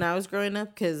 so when I was growing up,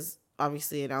 because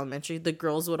obviously in elementary, the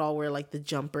girls would all wear like the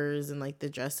jumpers and like the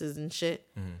dresses and shit.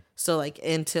 Mm-hmm. So like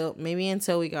until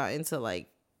we got into like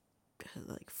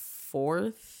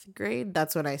 4th grade,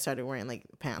 that's when I started wearing like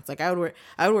pants. Like I would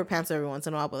wear pants every once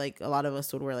in a while, but like a lot of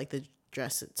us would wear like the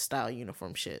dress style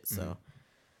uniform shit. So,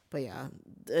 but yeah,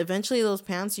 eventually those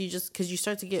pants, because you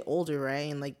start to get older,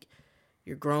 right? And like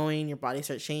you're growing, your body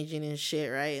starts changing and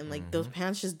shit, right? And like those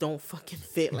pants just don't fucking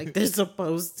fit like they're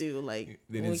supposed to. Like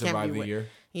they didn't survive the year.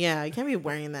 Yeah, you can't be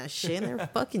wearing that shit. And they're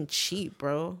fucking cheap,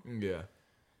 bro. Yeah.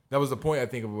 That was the point, I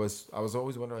think, of was I was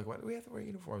always wondering, like, why do we have to wear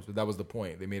uniforms? But that was the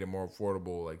point. They made it more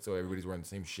affordable, like, so everybody's wearing the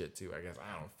same shit, too. I guess.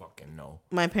 I don't fucking know.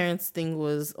 My parents' thing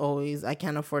was always, I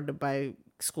can't afford to buy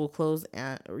school clothes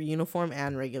or uniform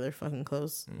and regular fucking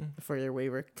clothes for your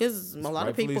waiver. Because a lot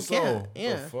of people can't.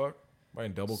 Yeah. The fuck?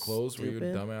 Buying double clothes for your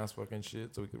dumbass fucking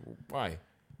shit? So we could, why?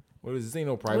 What is this? Ain't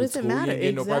no private school. Matter? You ain't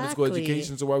getting no private school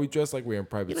education, so why we dress like we're in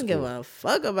private school? You don't give a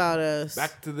fuck about us.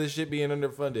 Back to this shit being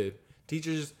underfunded.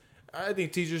 Teachers, I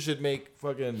think teachers should make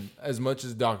fucking as much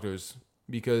as doctors,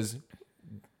 because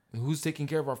who's taking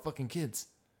care of our fucking kids?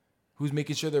 Who's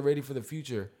making sure they're ready for the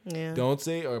future? Yeah. Don't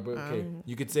say, but okay,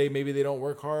 you could say maybe they don't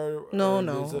work hard.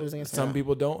 No. Some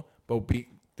people don't, but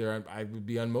I would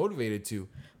be unmotivated to.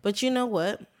 But you know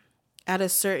what? At a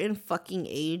certain fucking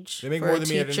age, they make more than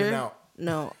me at In-N-Out.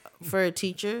 No, for a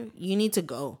teacher, you need to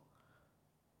go.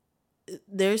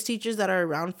 There's teachers that are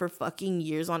around for fucking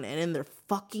years on end and they're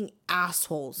fucking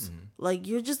assholes. Like,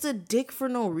 you're just a dick for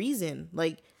no reason.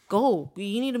 Like, go.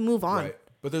 You need to move on. Right.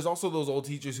 But there's also those old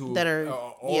teachers who that are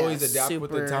always adapt with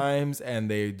the times,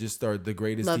 and they just are the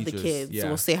greatest love teachers. Love the kids. Yeah.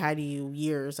 Will say hi to you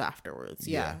years afterwards.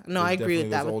 Yeah. No, I agree with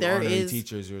that. But there is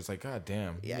teachers who are like, God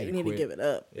damn. Yeah, you need to give it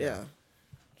up. Yeah.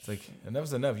 It's like,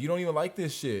 enough's enough. You don't even like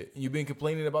this shit. You've been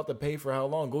complaining about the pay for how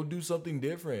long? Go do something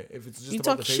different. If it's just you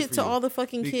about talk the pay shit for to you. all the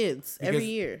fucking kids every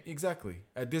year. Exactly.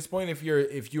 At this point, if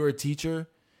you're a teacher,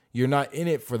 you're not in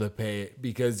it for the pay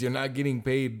because you're not getting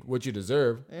paid what you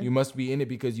deserve. You must be in it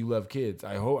because you love kids.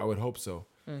 I would hope so.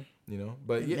 You know,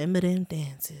 but remember them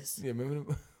dances. Yeah,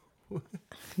 remember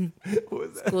them. What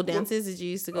was that? School dances? Did you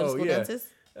used to go to school dances?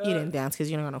 You didn't dance because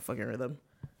you don't got no fucking rhythm.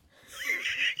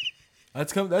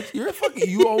 You're fucking.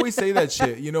 You always say that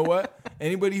shit. You know what?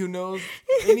 Anybody who knows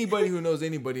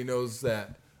anybody knows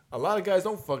that a lot of guys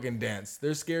don't fucking dance.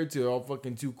 They're scared to. They're all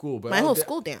fucking too cool. But my whole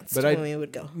school danced when we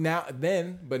would go. Now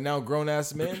grown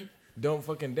ass men don't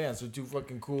fucking dance. They're too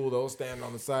fucking cool. They'll stand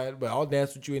on the side. But I'll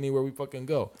dance with you anywhere we fucking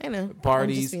go. I know.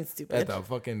 Parties, at the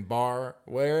fucking bar,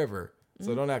 wherever.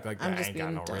 So don't act like I ain't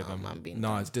got no rhythm.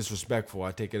 No, it's disrespectful.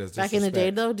 I take it as disrespect. Back in the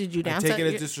day, though, did you dance? I take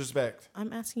it as disrespect.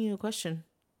 I'm asking you a question.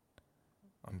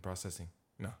 I'm processing.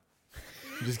 No,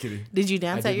 I'm just kidding. Did you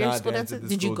dance at your school dance?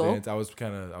 Did you go? Dance. I was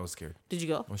scared. Did you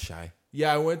go? I was shy.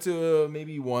 Yeah, I went to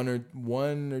maybe one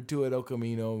or two at El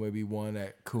Camino, maybe one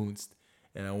at Kunst,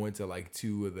 and I went to like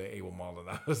 2 of the Abel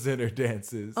Maldonado Center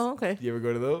dances. Oh, okay. You ever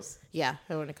go to those? Yeah,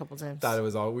 I went a couple times.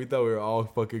 We thought we were all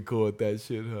fucking cool at that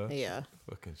shit, huh? Yeah.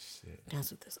 Fucking shit.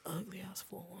 Danced with this ugly ass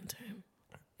fool one time.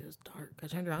 It was dark. I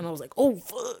turned around and I was like, oh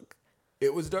fuck.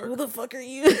 It was dark. Who the fuck are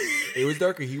you? It was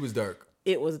dark or he was dark.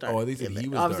 It was dark. Oh, they said he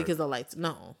was obviously dark. because the lights.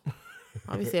 No,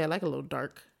 obviously I like a little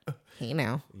dark. Hey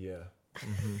now. Yeah.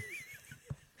 Mm-hmm.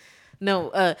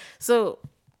 No. So.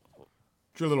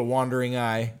 It's your little wandering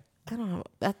eye. I don't know.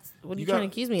 That's what are you trying to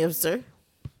accuse me of, sir?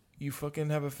 You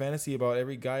fucking have a fantasy about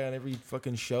every guy on every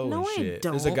fucking show no, and shit. I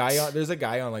don't. There's a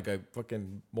guy on like a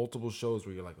fucking multiple shows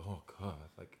where you're like, oh god,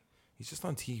 like he's just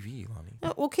on TV,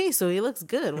 Lonnie. Okay, so he looks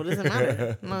good. What does it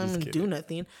matter? I'm not gonna do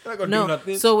nothing. I'm not gonna do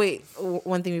nothing. So wait,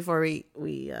 one thing before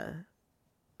we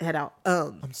head out.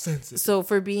 I'm sensitive. So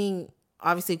for being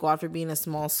obviously Guad for being a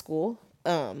small school,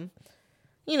 you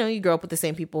know, you grow up with the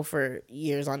same people for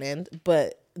years on end,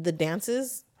 but the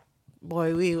dances.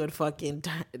 Boy, we would fucking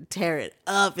tear it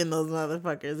up in those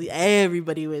motherfuckers.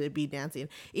 Everybody would be dancing.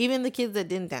 Even the kids that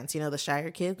didn't dance, you know, the shyer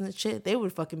kids and shit, they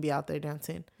would fucking be out there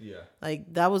dancing. Yeah.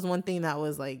 Like, that was one thing that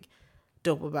was, like,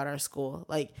 dope about our school.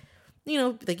 Like, you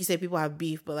know, like you said, people have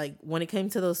beef, but, like, when it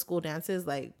came to those school dances,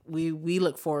 like, we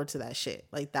look forward to that shit.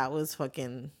 Like, that was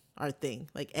fucking our thing.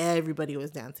 Like, everybody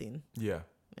was dancing. Yeah.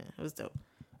 Yeah, it was dope.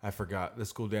 I forgot. The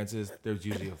school dances, there's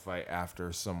usually a fight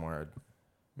after somewhere,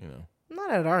 you know.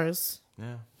 Not at ours.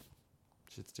 Yeah.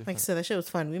 Shit's different. Like I said, that shit was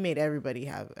fun. We made everybody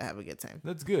have a good time.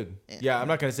 That's good. Yeah, I'm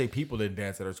not going to say people didn't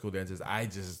dance at our school dances. I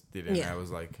just didn't. Yeah. I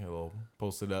was like a little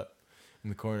posted up in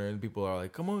the corner and people are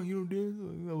like, come on, you don't dance?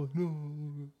 I was like,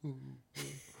 no.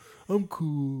 I'm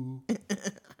cool.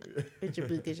 With your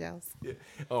bookish house. Yeah.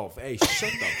 Oh, hey, shut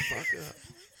the fuck up.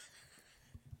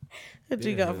 What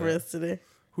you got for us today?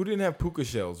 Who didn't have puka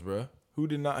shells, bro? Who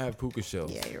did not have puka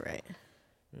shells? Yeah, you're right.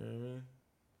 You know what I mean?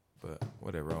 But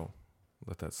whatever, I'll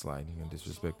let that slide. You can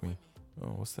disrespect me. Oh,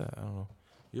 what's that? I don't know.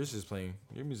 Yours is playing.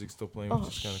 Your music's still playing,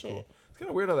 which is kind of cool. It's kind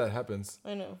of weird how that happens.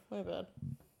 I know. My bad.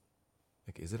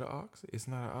 Like, is it an aux? It's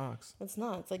not an aux. It's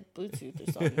not. It's like Bluetooth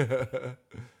or something.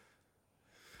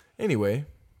 Anyway,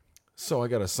 so I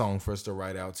got a song for us to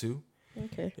ride out to.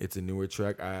 Okay. It's a newer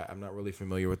track. I'm not really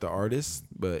familiar with the artist,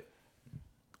 but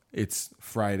it's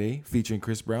Friday featuring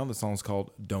Chris Brown. The song's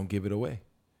called Don't Give It Away.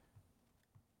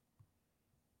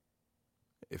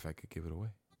 If I could give it away.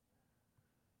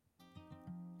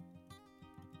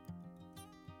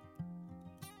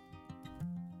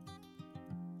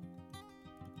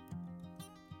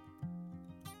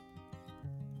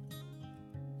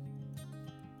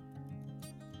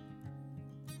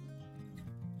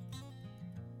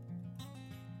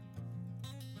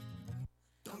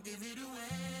 Don't give it away.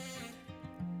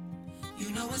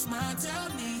 You know it's mine. Tell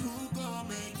me who gon'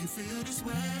 make you feel this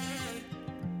way.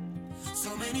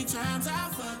 So many times I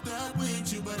fucked up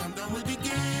with you, but I'm done with the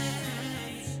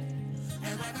games.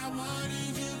 And like I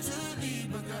wanted you to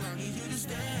leave, but girl, I need you to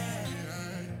stay.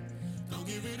 Don't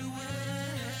give it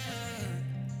away.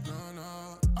 No,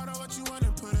 no. Order what you want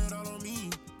and put it all on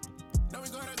me. Now we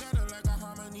go together like a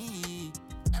harmony.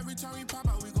 Every time we pop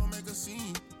out, we gon' make a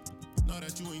scene. Know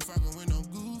that you ain't fucking with no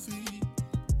goofy.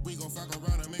 We gon' fuck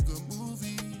around and make a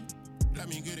movie. Let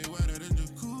me get it wetter than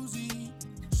jacuzzi.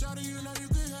 Shawty, you know you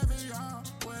can have it your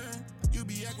way. You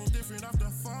be acting different off the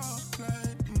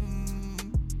foreplay.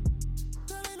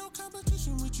 There ain't no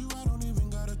competition with you, I don't even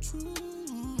gotta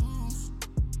choose.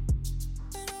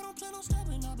 And I don't plan on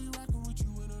stopping, I'll be rocking with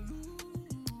you in a loop.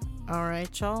 All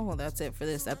right, y'all. Well, that's it for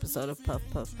this episode of Puff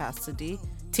Puff Pass to D.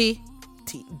 D.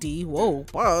 Whoa,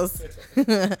 pause.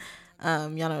 Y'all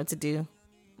know what to do.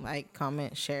 Like,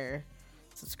 comment, share,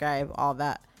 subscribe, all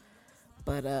that.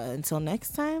 But until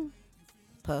next time,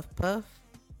 puff, puff.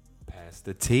 Pass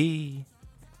the tea.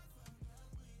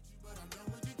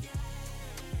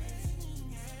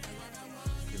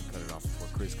 Couldn't cut it off before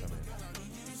Chris come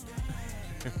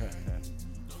in.